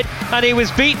near it, and he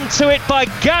was beaten to it by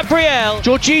Gabriel.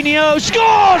 Jorginho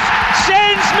scores!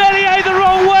 Sends Meslier the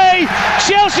wrong way.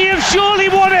 Chelsea have surely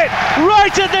won it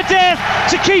right at the death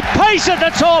to keep pace at the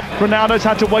top. Ronaldo's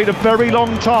had to wait a very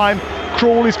long time.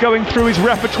 Krul is going through his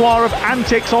repertoire of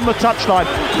antics on the touchline.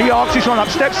 He arcs his run up,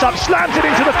 steps up, slams it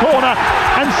into the corner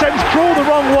and sends Krul the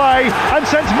wrong way and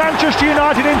sends Manchester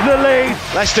United into the lead.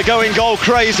 Leicester going goal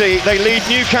crazy. They lead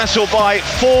Newcastle by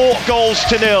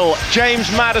 4-0.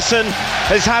 James Maddison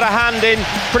has had a hand in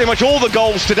pretty much all the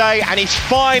goals today, and he's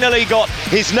finally got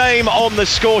his name on the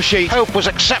score sheet. Hope was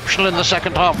exceptional in the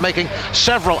second half, making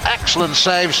several excellent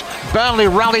saves. Burnley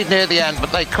rallied near the end,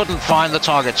 but they couldn't find the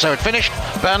target. So it finished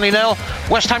Burnley 0,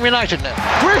 West Ham United 0.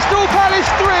 Crystal Palace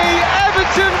 3,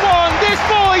 Everton 1. This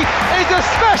boy is a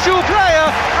special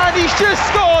player, and he's just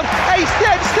scored a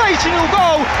sensational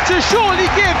goal to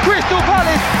surely give Crystal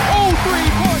Palace all 3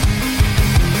 points.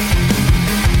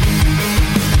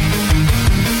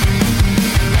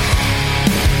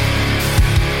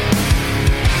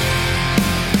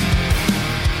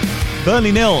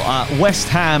 Burnley 0, West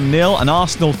Ham 0, and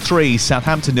Arsenal 3,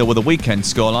 Southampton 0 were the weekend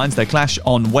scorelines. They clash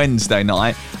on Wednesday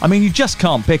night. I mean, you just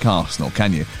can't pick Arsenal,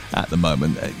 can you, at the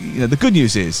moment? The good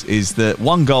news is that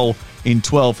 1 goal in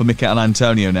 12 for Mikel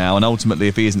Antonio now, and ultimately,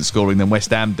 if he isn't scoring, then West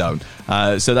Ham don't.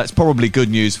 So that's probably good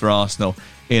news for Arsenal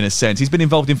in a sense. He's been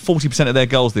involved in 40% of their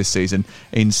goals this season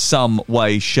in some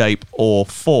way, shape or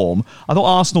form. I thought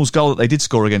Arsenal's goal that they did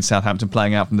score against Southampton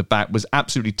playing out from the back was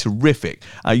absolutely terrific.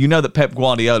 You know that Pep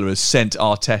Guardiola has sent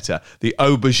Arteta the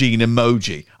aubergine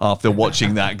emoji after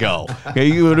watching that goal.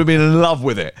 You would have been in love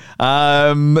with it.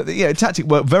 Tactic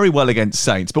worked very well against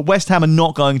Saints, but West Ham are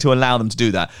not going to allow them to do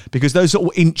that because those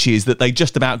little inches that they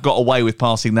just about got away with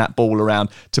passing that ball around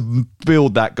to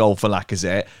build that goal for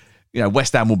Lacazette,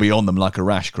 West Ham will be on them like a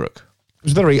rash crook. It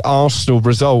was a very Arsenal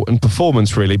result and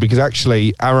performance, really, because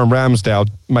actually Aaron Ramsdale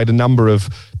made a number of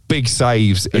big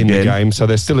saves in the game. So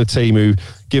they're still a team who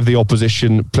give the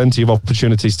opposition plenty of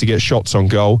opportunities to get shots on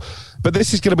goal. But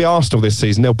this is going to be Arsenal this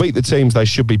season. They'll beat the teams they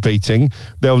should be beating.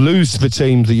 They'll lose to the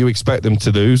teams that you expect them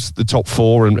to lose, the top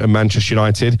 4 and Manchester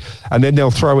United. And then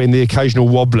they'll throw in the occasional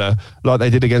wobbler like they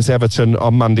did against Everton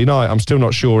on Monday night. I'm still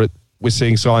not sure we're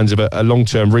seeing signs of a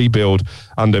long-term rebuild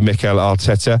under Mikel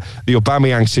Arteta. The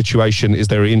Aubameyang situation is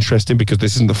very interesting because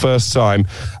this isn't the first time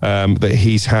that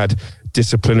he's had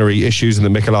disciplinary issues and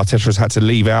that Mikel Arteta has had to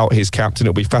leave out his captain.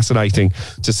 It'll be fascinating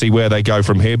to see where they go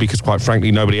from here because, quite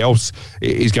frankly, nobody else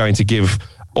is going to give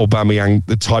Aubameyang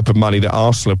the type of money that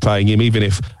Arsenal are paying him, even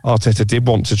if Arteta did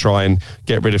want to try and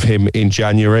get rid of him in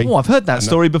January. Oh, I've heard that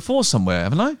story before somewhere,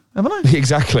 haven't I?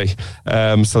 Exactly.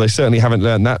 So they certainly haven't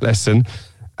learned that lesson.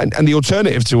 And the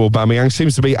alternative to Aubameyang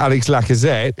seems to be Alex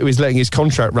Lacazette, who is letting his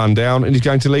contract run down and he's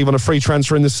going to leave on a free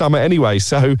transfer in the summer anyway.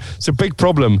 So it's a big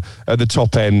problem at the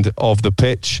top end of the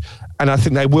pitch. And I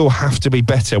think they will have to be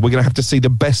better. We're going to have to see the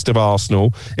best of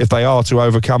Arsenal if they are to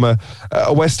overcome a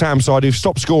West Ham side who've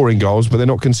stopped scoring goals, but they're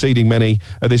not conceding many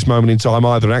at this moment in time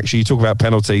either. And actually, you talk about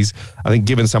penalties. I think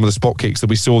given some of the spot kicks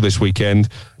that we saw this weekend,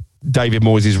 David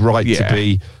Moyes is right to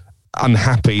be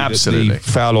unhappy that the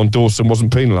foul on Dawson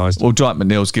wasn't penalised. Well, Dwight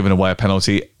McNeil's given away a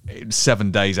penalty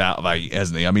 7 days out of 8,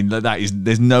 hasn't he? I mean,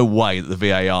 there's no way that the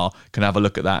VAR can have a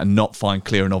look at that and not find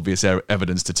clear and obvious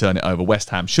evidence to turn it over. West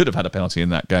Ham should have had a penalty in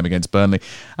that game against Burnley,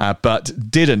 but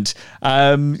didn't.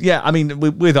 I mean,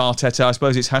 with Arteta, I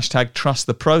suppose it's hashtag trust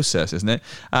the process, isn't it?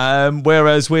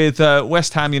 Whereas with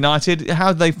West Ham United,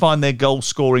 how do they find their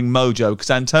goal-scoring mojo?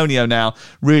 Because Antonio now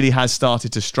really has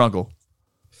started to struggle.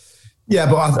 Yeah,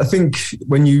 but I think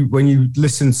when you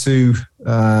listen to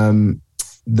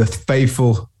the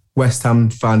faithful West Ham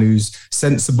fan who's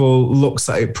sensible, looks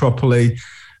at it properly,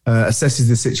 assesses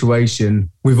the situation,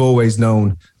 we've always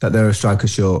known that they're a striker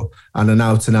short and an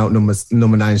out-and-out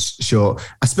number 9 short,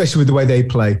 especially with the way they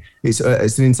play. It's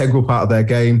an integral part of their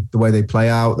game, the way they play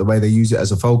out, the way they use it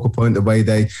as a focal point, the way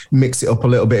they mix it up a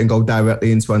little bit and go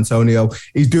directly into Antonio.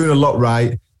 He's doing a lot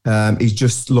right. He's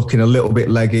just looking a little bit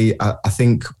leggy. I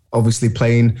think, obviously,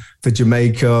 playing for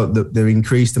Jamaica, the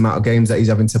increased amount of games that he's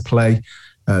having to play,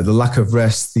 the lack of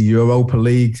rest, the Europa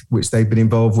League, which they've been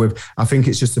involved with, I think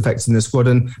it's just affecting the squad.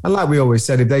 And like we always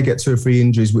said, if they get 2 or 3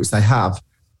 injuries, which they have,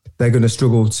 they're going to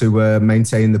struggle to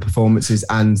maintain the performances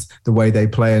and the way they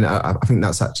play. And I think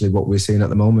that's actually what we're seeing at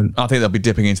the moment. I think they'll be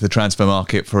dipping into the transfer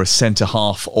market for a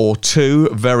centre-half or 2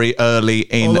 very early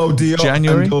in Diop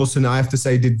January. And Dawson, I have to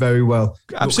say, did very well.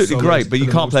 Absolutely great, but you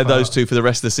can't play those 2 for the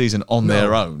rest of the season on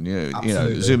their own. You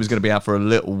know, Zuma's going to be out for a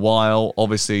little while.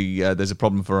 Obviously, there's a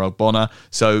problem for Ogbonna,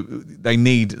 so they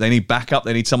need backup.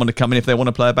 They need someone to come in if they want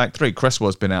to play a back 3.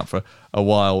 Cresswell's been out for a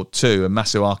while too, and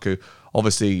Masuaku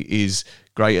obviously is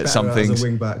great at some things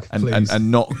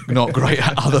and not great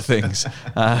at other things.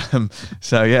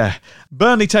 So yeah,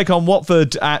 Burnley take on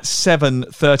Watford at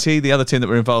 7:30. The other team that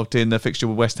were involved in the fixture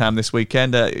with West Ham this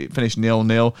weekend, finished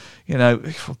 0-0. You know,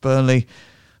 Burnley,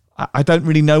 I don't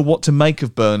really know what to make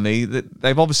of Burnley.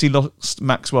 They've obviously lost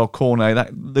Maxwell Cornet.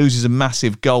 That loses a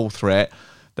massive goal threat.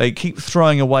 They keep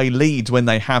throwing away leads when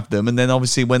they have them, and then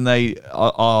obviously when they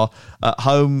are at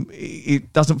home,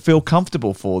 it doesn't feel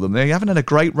comfortable for them. They haven't had a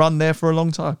great run there for a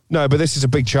long time. No, but this is a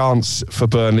big chance for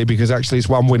Burnley because actually it's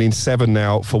 1 win in 7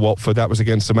 now for Watford. That was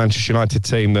against the Manchester United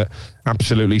team that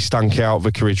absolutely stunk out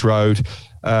Vicarage Road.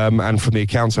 And from the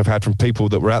accounts I've had from people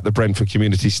that were at the Brentford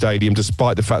Community Stadium,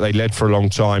 despite the fact they led for a long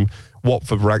time,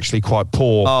 Watford were actually quite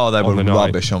poor. Oh, they were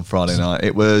rubbish on Friday night.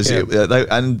 It was,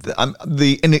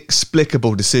 the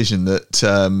inexplicable decision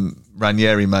that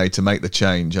Ranieri made to make the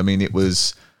change. I mean, it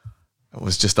was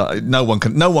just no one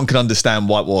could understand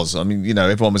why it was. I mean, you know,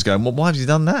 everyone was going, well, why has he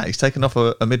done that? He's taken off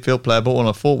a midfield player, ball on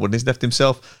a forward, and he's left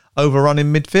himself overrun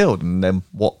in midfield. And then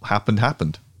what happened.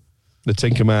 The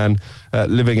Tinkerman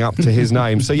living up to his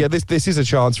name. So yeah, this is a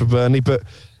chance for Burnley, but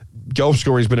goal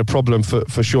scoring has been a problem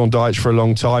for Sean Dyche for a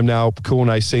long time now.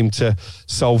 Cornet seemed to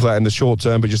solve that in the short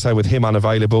term, but just say with him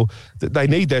unavailable, they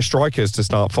need their strikers to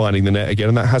start finding the net again,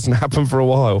 and that hasn't happened for a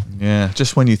while. Yeah,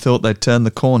 just when you thought they'd turn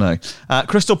the corner.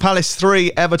 Crystal Palace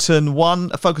 3, Everton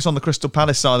 1. A focus on the Crystal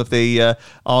Palace side of the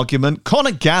argument.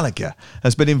 Conor Gallagher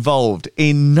has been involved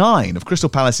in 9 of Crystal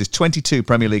Palace's 22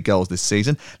 Premier League goals this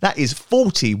season. That is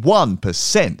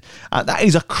 41%. That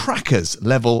is a cracker's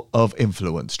level of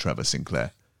influence, Trevor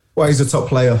Sinclair. Well, he's a top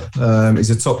player. He's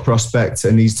a top prospect,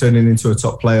 and he's turning into a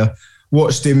top player.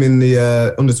 Watched him in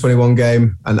the under-21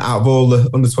 game, and out of all the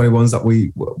under-21s that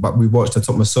we watched, I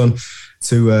took my son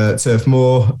to Turf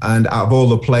Moor, and out of all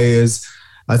the players,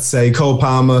 I'd say Cole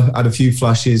Palmer had a few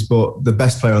flashes, but the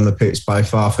best player on the pitch by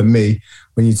far for me,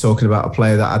 when you're talking about a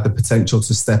player that had the potential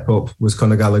to step up, was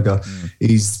Conor Gallagher.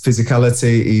 His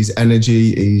physicality, his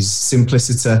energy, his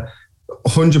simplicity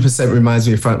 100% reminds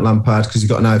me of Frank Lampard because he's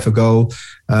got an eye for goal,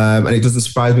 and it doesn't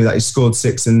surprise me that he scored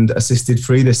 6 and assisted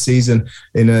 3 this season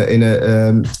in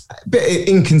a bit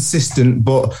inconsistent,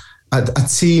 but a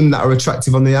team that are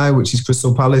attractive on the eye, which is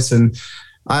Crystal Palace. And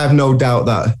I have no doubt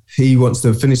that he wants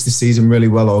to finish the season really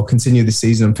well, or continue the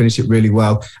season and finish it really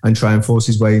well, and try and force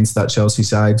his way into that Chelsea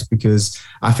side, because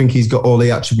I think he's got all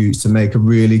the attributes to make a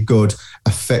really good,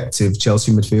 effective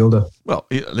Chelsea midfielder. Well,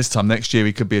 this time next year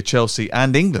he could be a Chelsea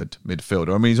and England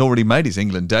midfielder. I mean, he's already made his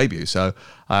England debut, so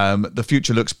the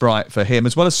future looks bright for him.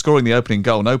 As well as scoring the opening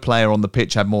goal, no player on the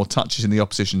pitch had more touches in the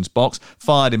opposition's box,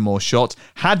 fired in more shots,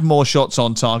 had more shots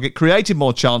on target, created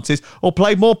more chances, or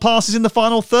played more passes in the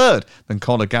final third than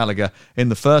Conor Gallagher in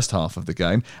the first half of the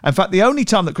game. In fact, the only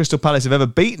time that Crystal Palace have ever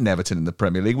beaten Everton in the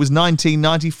Premier League was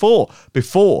 1994,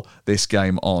 before this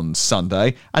game on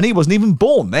Sunday, and he wasn't even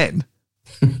born then.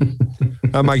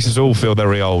 That makes us all feel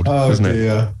very old, doesn't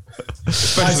it?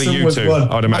 Especially you two,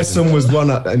 I'd imagine. My son was one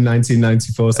in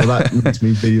 1994, so that makes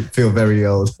me feel very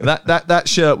old. That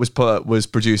shirt was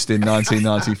produced in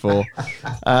 1994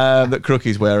 that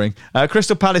Crookie's wearing.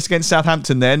 Crystal Palace against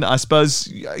Southampton then. I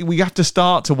suppose we have to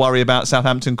start to worry about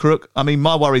Southampton, Crook. I mean,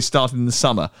 my worries started in the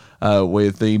summer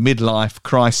with the midlife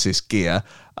crisis gear,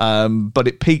 but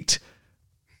it peaked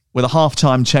with a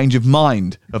half-time change of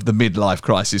mind of the midlife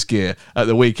crisis gear at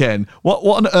the weekend. What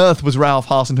on earth was Ralph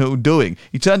Hasenhüttl doing?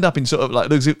 He turned up in sort of like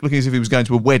looking as if he was going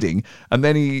to a wedding, and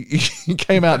then he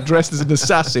came out dressed as an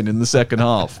assassin in the second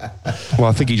half. Well,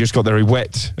 I think he just got very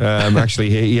wet. Actually,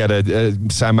 he had a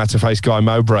Sam Matterface, Guy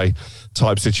Mowbray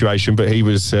type situation, but he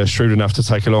was shrewd enough to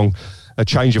take along a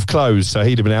change of clothes, so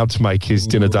he'd have been able to make his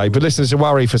dinner date. But listen, it's a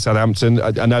worry for Southampton.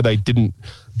 I know they didn't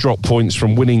drop points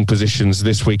from winning positions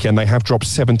this weekend. They have dropped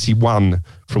 71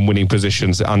 from winning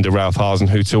positions under Ralph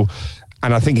Hasenhüttl.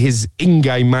 And I think his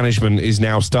in-game management is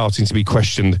now starting to be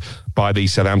questioned by the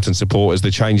Southampton supporters,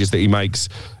 the changes that he makes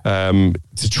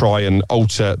to try and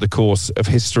alter the course of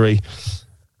history.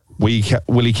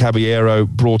 Willy Caballero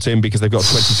brought in because they've got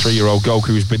a 23-year-old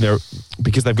goalkeeper who's been there,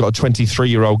 because they've got a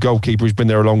 23-year-old goalkeeper who's been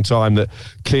there a long time that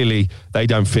clearly they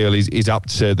don't feel is up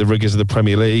to the rigours of the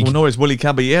Premier League. Well, nor is Willy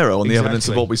Caballero on the evidence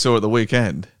of what we saw at the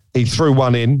weekend. He threw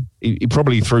one in. He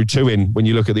probably threw two in when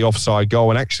you look at the offside goal.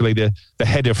 And actually the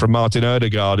header from Martin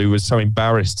Ødegaard, who was so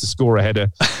embarrassed to score a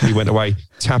header, he went away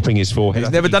tapping his forehead.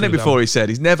 He's never done it before, he said.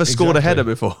 He's never scored a header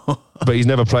before. But he's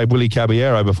never played Willy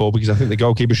Caballero before, because I think the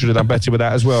goalkeeper should have done better with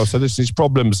that as well. So this is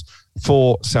problems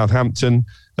for Southampton.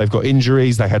 They've got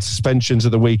injuries. They had suspensions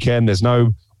at the weekend. There's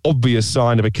no obvious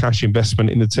sign of a cash investment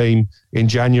in the team in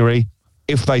January.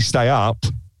 If they stay up,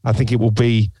 I think it will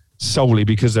be solely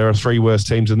because there are three worse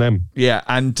teams than them. Yeah,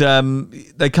 and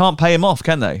they can't pay him off,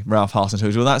 can they, Ralph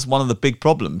Hasenhüttl? Well, that's one of the big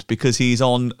problems, because he's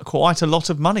on quite a lot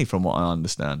of money from what I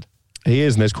understand. He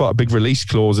is, and there's quite a big release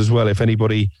clause as well if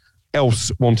anybody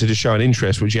else wanted to show an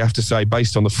interest, which you have to say,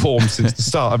 based on the form since the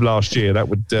start of last year, that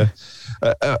would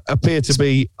appear to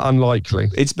be unlikely.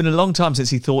 It's been a long time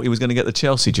since he thought he was going to get the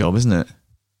Chelsea job, isn't it?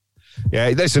 Yeah,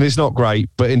 listen, it's not great,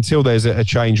 but until there's a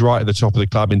change right at the top of the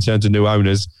club in terms of new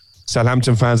owners,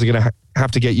 Southampton fans are going to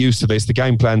have to get used to this. The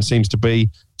game plan seems to be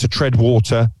to tread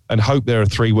water and hope there are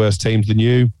three worse teams than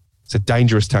you. It's a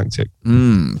dangerous tactic.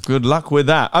 Good luck with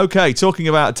that. Okay, talking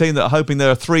about a team that are hoping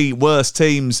there are three worse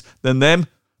teams than them,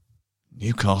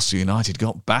 Newcastle United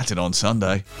got battered on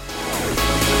Sunday.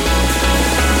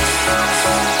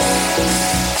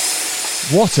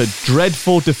 What a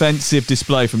dreadful defensive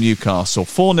display from Newcastle.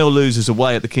 4-0 losers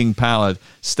away at the King Power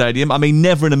Stadium. I mean,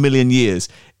 never in a million years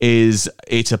is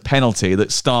it a penalty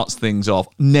that starts things off.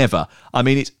 Never. I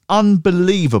mean, it's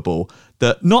unbelievable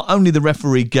that not only the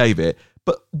referee gave it,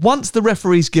 but once the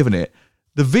referee's given it,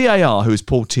 the VAR, who is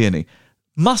Paul Tierney,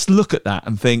 must look at that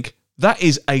and think, that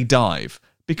is a dive.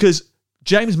 Because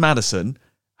James Maddison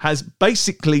has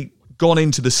basically gone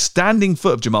into the standing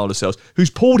foot of Jamal Lascelles, who's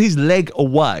pulled his leg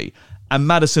away, and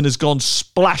Maddison has gone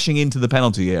splashing into the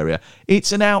penalty area.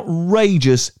 It's an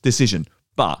outrageous decision,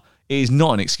 but it is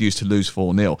not an excuse to lose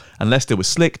 4-0. And Leicester was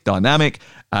slick, dynamic.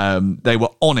 They were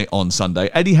on it on Sunday.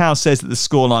 Eddie Howe says that the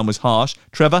scoreline was harsh.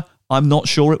 Trevor, I'm not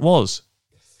sure it was.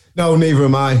 No, neither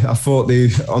am I. I thought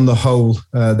on the whole,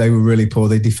 they were really poor.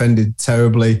 They defended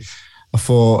terribly. I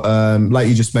thought, like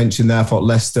you just mentioned there, I thought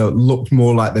Leicester looked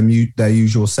more like their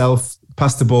usual self,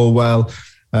 passed the ball well,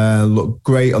 looked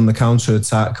great on the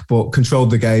counter-attack, but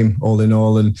controlled the game all in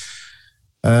all. And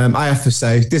I have to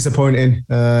say, disappointing.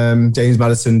 James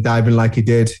Maddison diving like he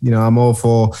did. You know, I'm all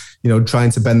for,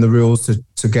 trying to bend the rules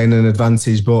to gain an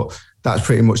advantage, but that's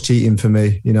pretty much cheating for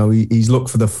me. You know, he's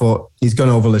looked for the foot. He's gone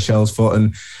over Lascelles' foot.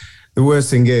 And the worst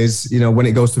thing is, when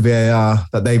it goes to VAR,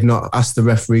 that they've not asked the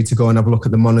referee to go and have a look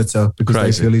at the monitor because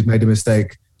they feel he's made a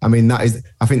mistake. I mean, I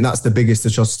think that's the biggest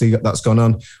atrocity that's gone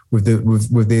on with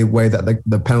the way that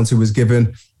the penalty was given.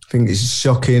 I think it's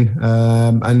shocking.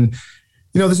 And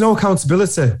there's no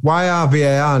accountability. Why are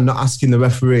VAR not asking the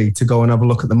referee to go and have a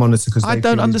look at the monitor? Because I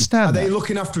don't understand that. Are they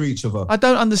looking after each other? I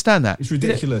don't understand that. It's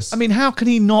ridiculous. I mean, how can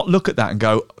he not look at that and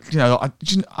go,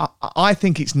 I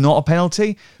think it's not a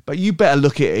penalty, but you better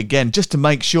look at it again just to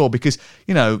make sure, because,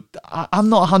 I'm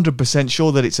not 100%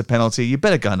 sure that it's a penalty. You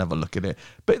better go and have a look at it.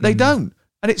 But they don't.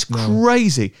 And it's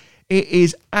crazy. It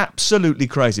is absolutely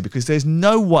crazy, because there's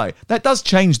no way. That does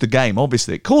change the game,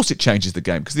 obviously. Of course it changes the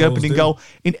game, because the opening goal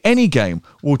in any game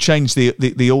will change the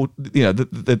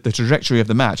trajectory of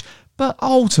the match. But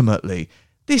ultimately,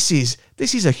 this is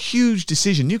a huge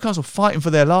decision. Newcastle fighting for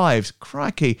their lives.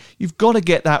 Crikey, you've got to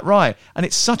get that right. And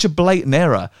it's such a blatant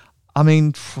error. I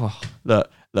mean, look,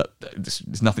 look,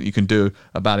 there's nothing you can do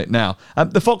about it now.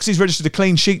 The Foxes registered a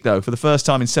clean sheet, though, for the first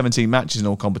time in 17 matches in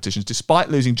all competitions, despite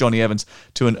losing Johnny Evans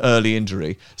to an early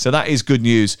injury. So that is good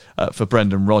news for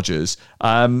Brendan Rodgers.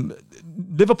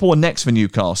 Liverpool are next for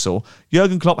Newcastle.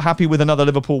 Jurgen Klopp happy with another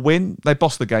Liverpool win? They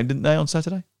bossed the game, didn't they, on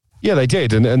Saturday? Yeah, they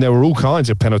did, and there were all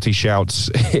kinds of penalty shouts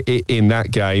in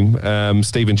that game.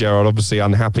 Steven Gerrard obviously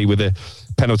unhappy with the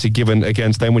penalty given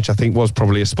against them, which I think was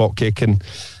probably a spot kick. And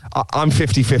I'm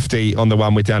 50-50 on the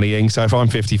one with Danny Ings. So if I'm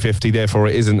 50-50, therefore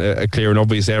it isn't a clear and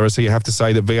obvious error. So you have to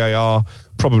say that VAR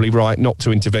probably right not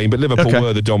to intervene. But Liverpool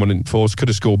were the dominant force, could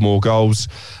have scored more goals.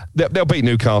 They'll beat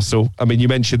Newcastle. I mean, you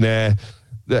mentioned there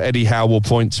that Eddie Howe will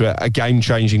point to a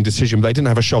game-changing decision. But they didn't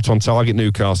have a shot on target,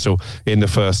 Newcastle, in the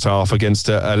first half against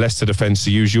a Leicester defence.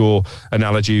 To use your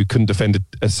analogy, who couldn't defend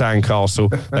a sandcastle.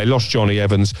 They lost Johnny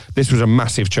Evans. This was a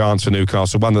massive chance for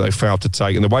Newcastle, one that they failed to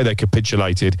take. And the way they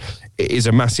capitulated is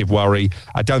a massive worry.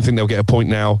 I don't think they'll get a point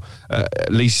now,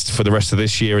 at least for the rest of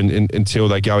this year until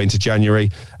they go into January.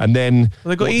 And then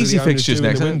they've got easy fixtures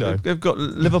next. They've got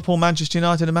Liverpool, Manchester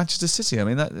United and Manchester City. I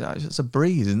mean, that's a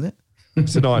breeze, isn't it?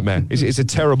 It's a nightmare. It's a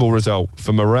terrible result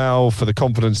for morale, for the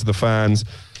confidence of the fans,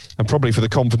 and probably for the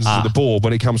confidence of the board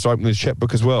when it comes to opening the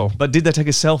checkbook as well. But did they take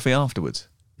a selfie afterwards?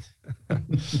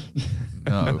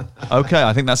 No. Okay,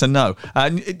 I think that's a no.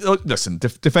 Listen,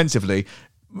 defensively,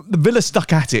 the Villa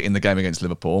stuck at it in the game against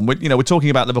Liverpool. And we're talking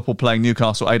about Liverpool playing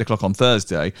Newcastle at 8 o'clock on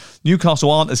Thursday. Newcastle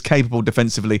aren't as capable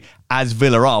defensively as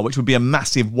Villa are, which would be a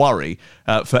massive worry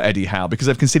for Eddie Howe, because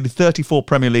they've conceded 34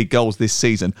 Premier League goals this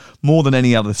season, more than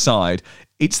any other side.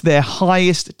 It's their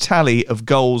highest tally of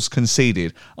goals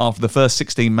conceded after the first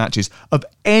 16 matches of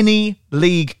any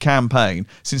league campaign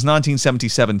since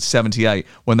 1977-78,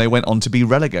 when they went on to be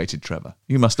relegated, Trevor.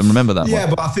 You must remember that one. Yeah,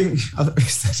 but I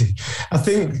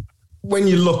think when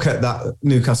you look at that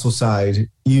Newcastle side,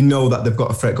 you know that they've got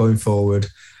a threat going forward.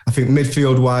 I think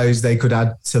midfield-wise, they could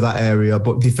add to that area,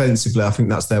 but defensively, I think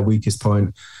that's their weakest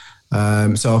point.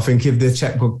 So I think if the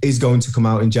checkbook is going to come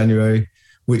out in January,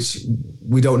 which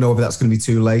we don't know if that's going to be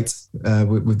too late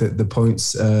with the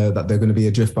points that they're going to be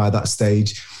adrift by that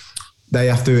stage, they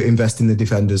have to invest in the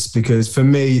defenders, because for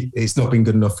me, it's not been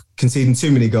good enough. Conceding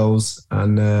too many goals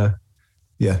and,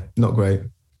 not great.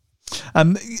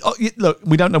 Look,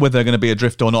 we don't know whether they're going to be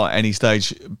adrift or not at any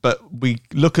stage, but we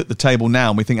look at the table now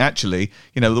and we think, actually,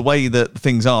 the way that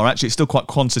things are, actually it's still quite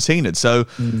concertinaed. So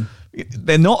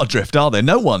they're not adrift, are they?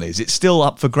 No one is. It's still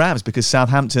up for grabs because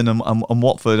Southampton and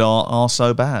Watford are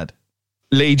so bad.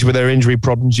 Leeds with their injury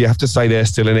problems, you have to say they're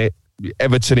still in it.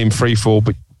 Everton in free fall,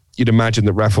 but you'd imagine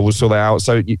that Rafa will sort that out.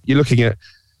 So you're looking at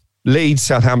Leeds,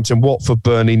 Southampton, Watford,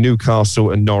 Burnley,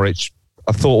 Newcastle and Norwich.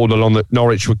 I thought all along that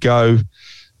Norwich would go.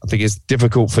 I think it's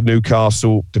difficult for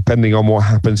Newcastle, depending on what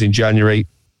happens in January.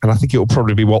 And I think it will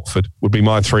probably be Watford, would be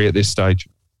my three at this stage.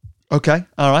 Okay,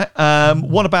 all right.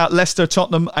 What about Leicester,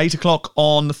 Tottenham, 8 o'clock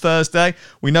on Thursday?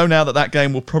 We know now that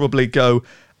game will probably go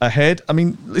ahead. I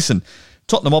mean, listen,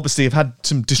 Tottenham obviously have had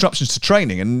some disruptions to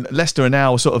training, and Leicester are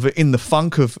now sort of in the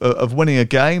funk of winning a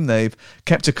game. They've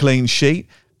kept a clean sheet.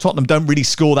 Tottenham don't really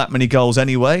score that many goals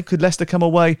anyway. Could Leicester come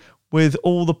away with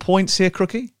all the points here,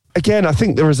 Crookie? Again, I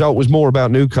think the result was more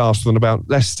about Newcastle than about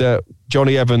Leicester.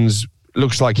 Johnny Evans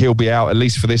looks like he'll be out at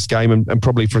least for this game and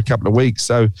probably for a couple of weeks.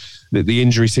 So the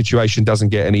injury situation doesn't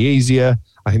get any easier.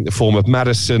 I think the form of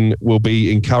Maddison will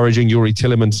be encouraging. Youri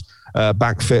Tielemans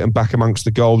back fit and back amongst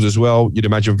the goals as well. You'd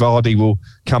imagine Vardy will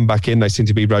come back in. They seem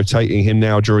to be rotating him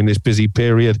now during this busy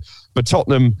period. But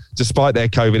Tottenham, despite their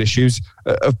COVID issues,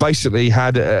 have basically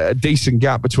had a decent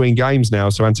gap between games now.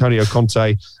 So Antonio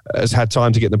Conte has had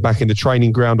time to get them back in the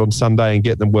training ground on Sunday and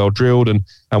get them well drilled and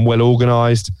well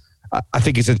organised. I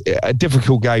think it's a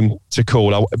difficult game to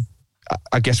call.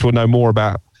 I guess we'll know more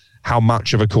about how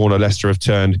much of a corner Leicester have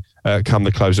turned come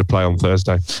the close of play on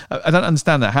Thursday. I don't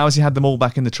understand that. How has he had them all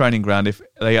back in the training ground if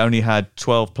they only had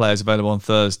 12 players available on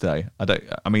Thursday?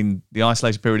 I mean, the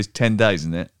isolation period is 10 days,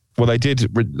 isn't it? Well, they did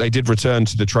return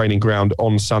to the training ground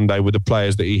on Sunday with the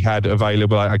players that he had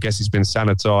available. I guess he's been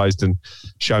sanitised and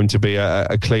shown to be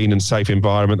a clean and safe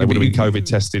environment. They would have been COVID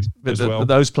tested as well.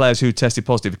 Those players who tested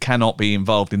positive cannot be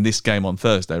involved in this game on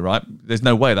Thursday, right? There's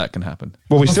no way that can happen.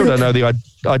 Well, we still don't know the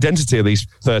identity of these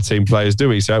 13 players, do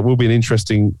we? So it will be an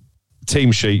interesting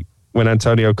team sheet when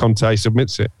Antonio Conte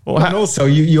submits it. And also,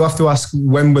 you have to ask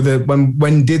when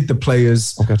did the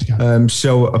players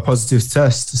show a positive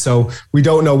test? So we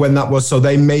don't know when that was. So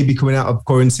they may be coming out of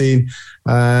quarantine.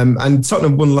 And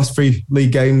Tottenham won the last 3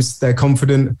 league games. They're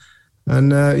confident.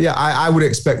 And I would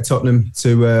expect Tottenham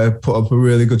to put up a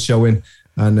really good showing.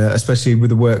 And especially with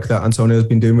the work that Antonio has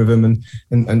been doing with them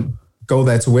and go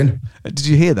there to win. Did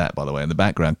you hear that, by the way, in the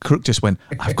background? Crook just went,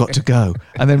 "I've got to go,"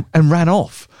 and ran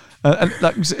off. And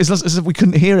like, it's as if we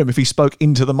couldn't hear him if he spoke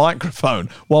into the microphone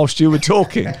whilst you were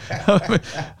talking.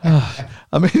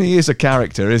 I mean, he is a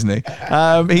character, isn't he?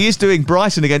 He is doing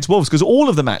Brighton against Wolves, because all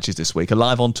of the matches this week are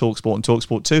live on TalkSport and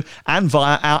TalkSport 2 and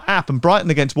via our app. And Brighton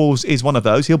against Wolves is one of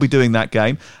those. He'll be doing that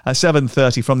game at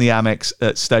 7:30 from the Amex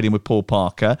Stadium with Paul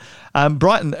Parker.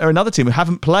 Brighton are another team who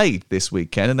haven't played this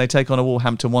weekend, and they take on a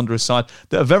Wolverhampton Wanderers side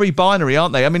that are very binary,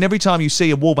 aren't they? I mean, every time you see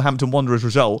a Wolverhampton Wanderers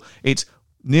result, it's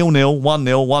 0-0,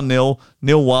 1-0, 1-0,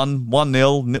 0-1,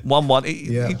 1-0, 1-1.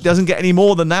 It doesn't get any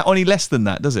more than that or any less than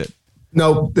that, does it?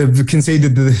 No, they've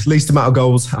conceded the least amount of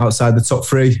goals outside the top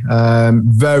three.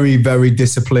 Very, very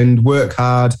disciplined, work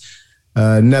hard.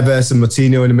 Neves and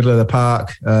Moutinho in the middle of the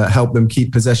park help them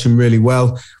keep possession really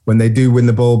well when they do win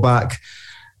the ball back.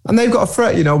 And they've got a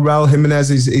threat, you know. Raul Jimenez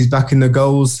is back in the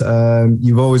goals.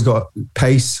 You've always got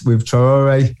pace with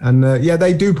Traore. And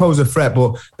they do pose a threat,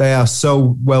 but they are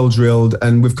so well drilled.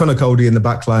 And with Conor Cody in the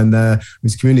back line there,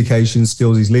 his communication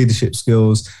skills, his leadership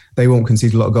skills, they won't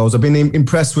concede a lot of goals. I've been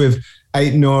impressed with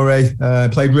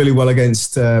Aït-Nouri. Played really well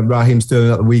against Raheem Sterling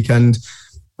at the weekend.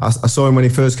 I saw him when he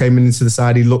first came into the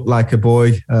side. He looked like a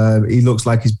boy. He looks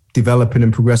like he's developing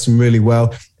and progressing really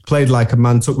well. Played like a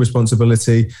man, took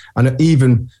responsibility, and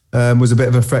even was a bit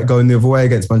of a threat going the other way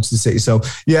against Manchester City. So,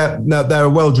 they're a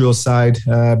well-drilled side.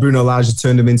 Bruno Lage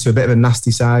turned them into a bit of a nasty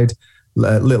side.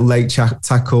 Little late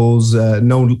tackles,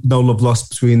 no love lost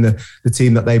between the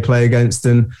team that they play against.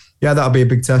 And, that'll be a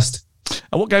big test.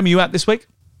 And what game are you at this week?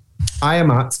 I am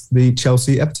at the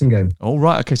Chelsea-Everton game. All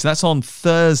right, okay, so that's on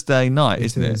Thursday night,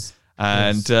 isn't it?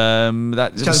 And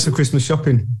that's chance for Christmas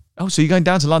shopping. Oh, so you're going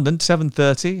down to London,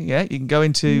 7:30. Yeah, you can go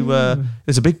into.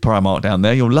 There's a big Primark down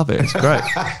there. You'll love it. It's great.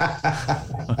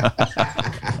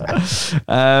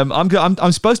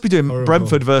 I'm supposed to be doing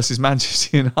Brentford versus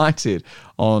Manchester United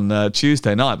on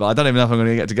Tuesday night, but I don't even know if I'm going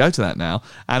to get to go to that now.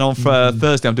 And on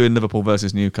Thursday, I'm doing Liverpool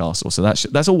versus Newcastle. So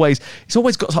that's always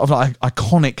got sort of like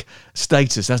iconic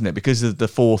status, hasn't it? Because of the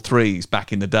 4-3s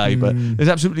back in the day, but there's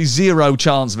absolutely zero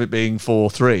chance of it being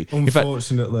 4-3. Unfortunately, in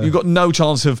fact, you've got no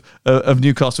chance of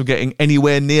Newcastle getting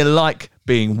anywhere near like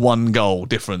being one goal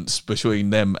difference between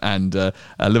them and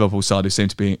Liverpool side, who seem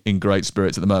to be in great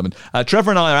spirits at the moment. Trevor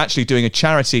and I are actually doing a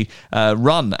charity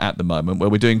run at the moment where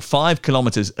we're doing 5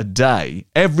 kilometres a day,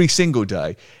 every single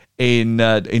day in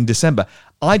December.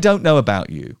 I don't know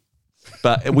about you,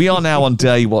 but we are now on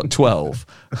day 12.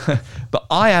 But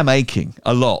I am aching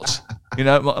a lot. You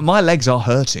know, my legs are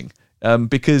hurting.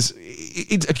 Because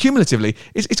it's accumulatively,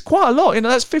 it's quite a lot. You know,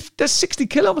 that's 60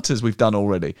 kilometres we've done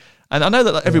already, and I know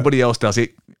that everybody else does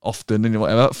it often and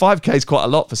whatever. 5K is quite a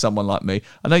lot for someone like me.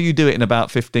 I know you do it in about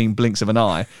 15 blinks of an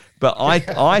eye, but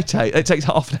it takes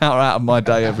half an hour out of my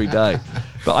day every day.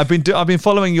 But I've been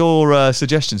following your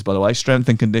suggestions, by the way. Strength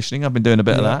and conditioning. I've been doing a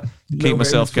bit of that. Keep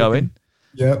myself going.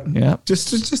 Yeah.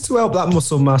 Just to help that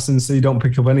muscle mass, and so you don't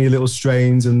pick up any little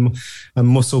strains and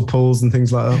muscle pulls and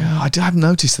things like that. Yeah, I have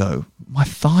noticed though, my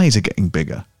thighs are getting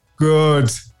bigger.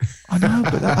 Good. I know,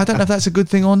 but I don't know if that's a good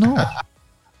thing or not.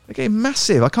 They're getting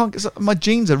massive. My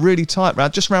jeans are really tight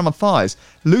just around my thighs,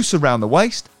 loose around the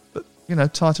waist, but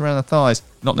tight around the thighs.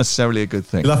 Not necessarily a good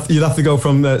thing. You'll have to go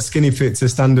from skinny fit to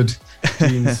standard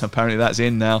jeans. Apparently that's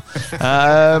in now.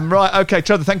 Right, okay,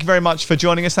 Trevor, thank you very much for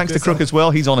joining us. Thanks to Crook as well.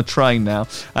 He's on a train now.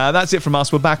 That's it from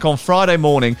us. We're back on Friday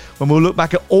morning when we'll look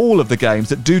back at all of the games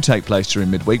that do take place during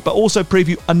midweek, but also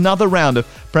preview another round of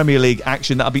Premier League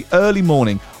action. That'll be early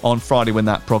morning on Friday when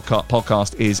that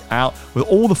podcast is out, with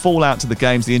all the fallout to the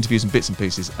games, the interviews and bits and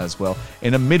pieces as well,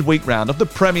 in a midweek round of the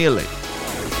Premier League.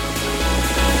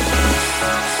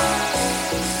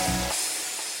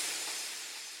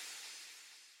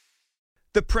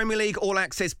 The Premier League All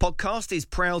Access podcast is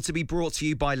proud to be brought to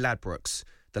you by Ladbrokes.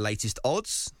 The latest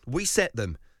odds, we set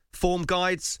them. Form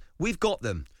guides, we've got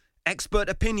them. Expert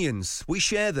opinions, we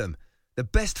share them. The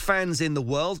best fans in the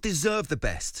world deserve the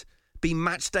best. Be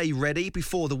matchday ready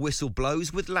before the whistle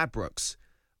blows with Ladbrokes.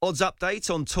 Odds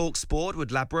update on TalkSport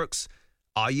with Ladbrokes.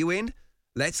 Are you in?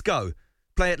 Let's go.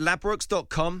 Play at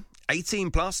ladbrokes.com.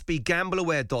 18 plus.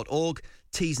 BeGambleAware.org.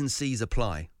 T's and C's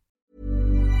apply.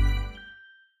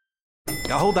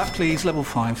 Hold that, please. Level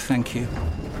 5, thank you.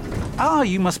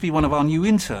 You must be one of our new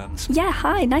interns. Yeah,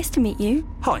 hi, nice to meet you.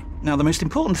 Hi. Now, the most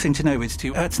important thing to know is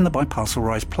to Ertzen the Biparcel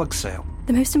Rise plug sale.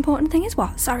 The most important thing is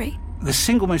what? Sorry. The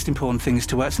single most important thing is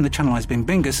to Ertzen the Channelized Bing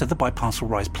Bingus of the Biparcel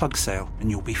Rise plug sale,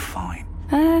 and you'll be fine.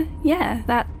 Yeah,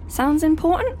 that sounds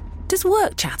important. Does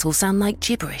work chat all sound like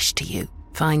gibberish to you?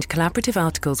 Find collaborative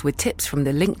articles with tips from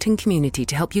the LinkedIn community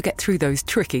to help you get through those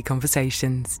tricky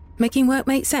conversations. Making work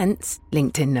make sense?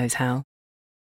 LinkedIn knows how.